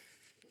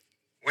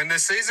 When the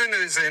season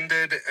has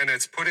ended and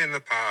it's put in the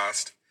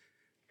past,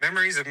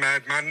 memories of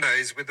Mad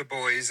Mondays with the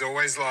boys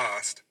always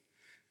last.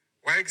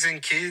 Wags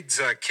and kids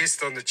are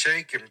kissed on the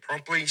cheek and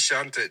promptly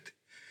shunted,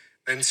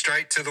 then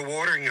straight to the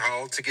watering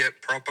hole to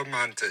get proper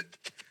munted.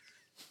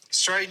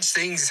 Strange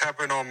things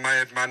happen on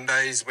Mad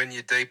Mondays when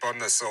you're deep on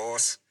the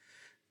sauce.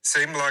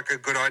 Seemed like a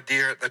good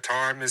idea at the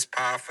time is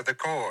par for the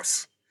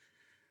course.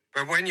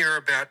 But when you're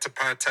about to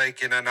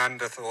partake in an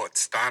underthought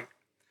stunt,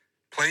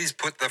 please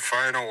put the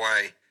phone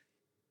away.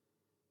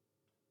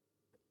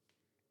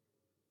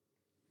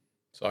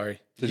 Sorry.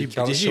 Did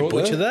you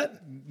butcher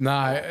that? No.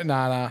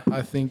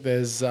 I think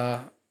there's.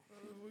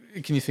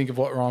 Can you think of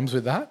what rhymes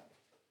with that?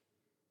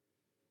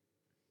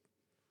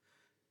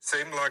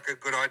 Seemed like a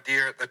good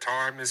idea at the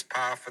time is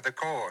par for the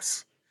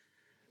course.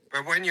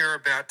 But when you're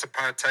about to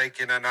partake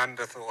in an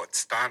underthought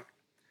stunt,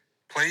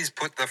 please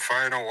put the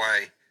phone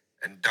away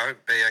and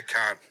don't be a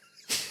cunt.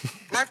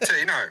 Love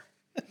Tino.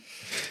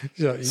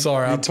 Yeah,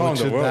 Sorry, I timed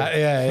it butchered well. that.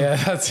 Yeah,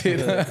 that's it.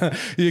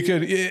 You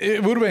could.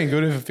 It would have been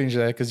good if it finished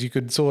there because you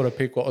could sort of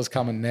pick what was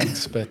coming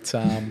next. But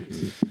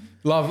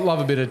love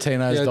a bit of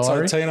Tino's Yeah,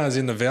 diary. so Tino's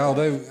in the Val.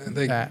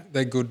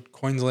 They're good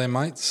Queensland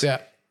mates. Yeah,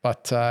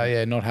 but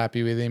not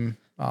happy with him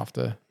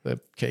after the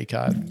key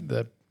card,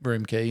 the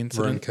room key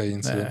incident. Room key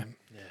incident.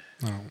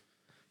 Yeah.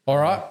 All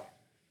right.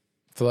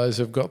 For those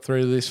who've got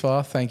through this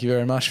far, thank you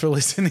very much for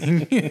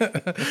listening.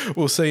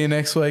 We'll see you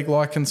next week.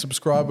 Like and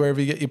subscribe wherever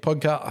you get your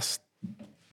podcast.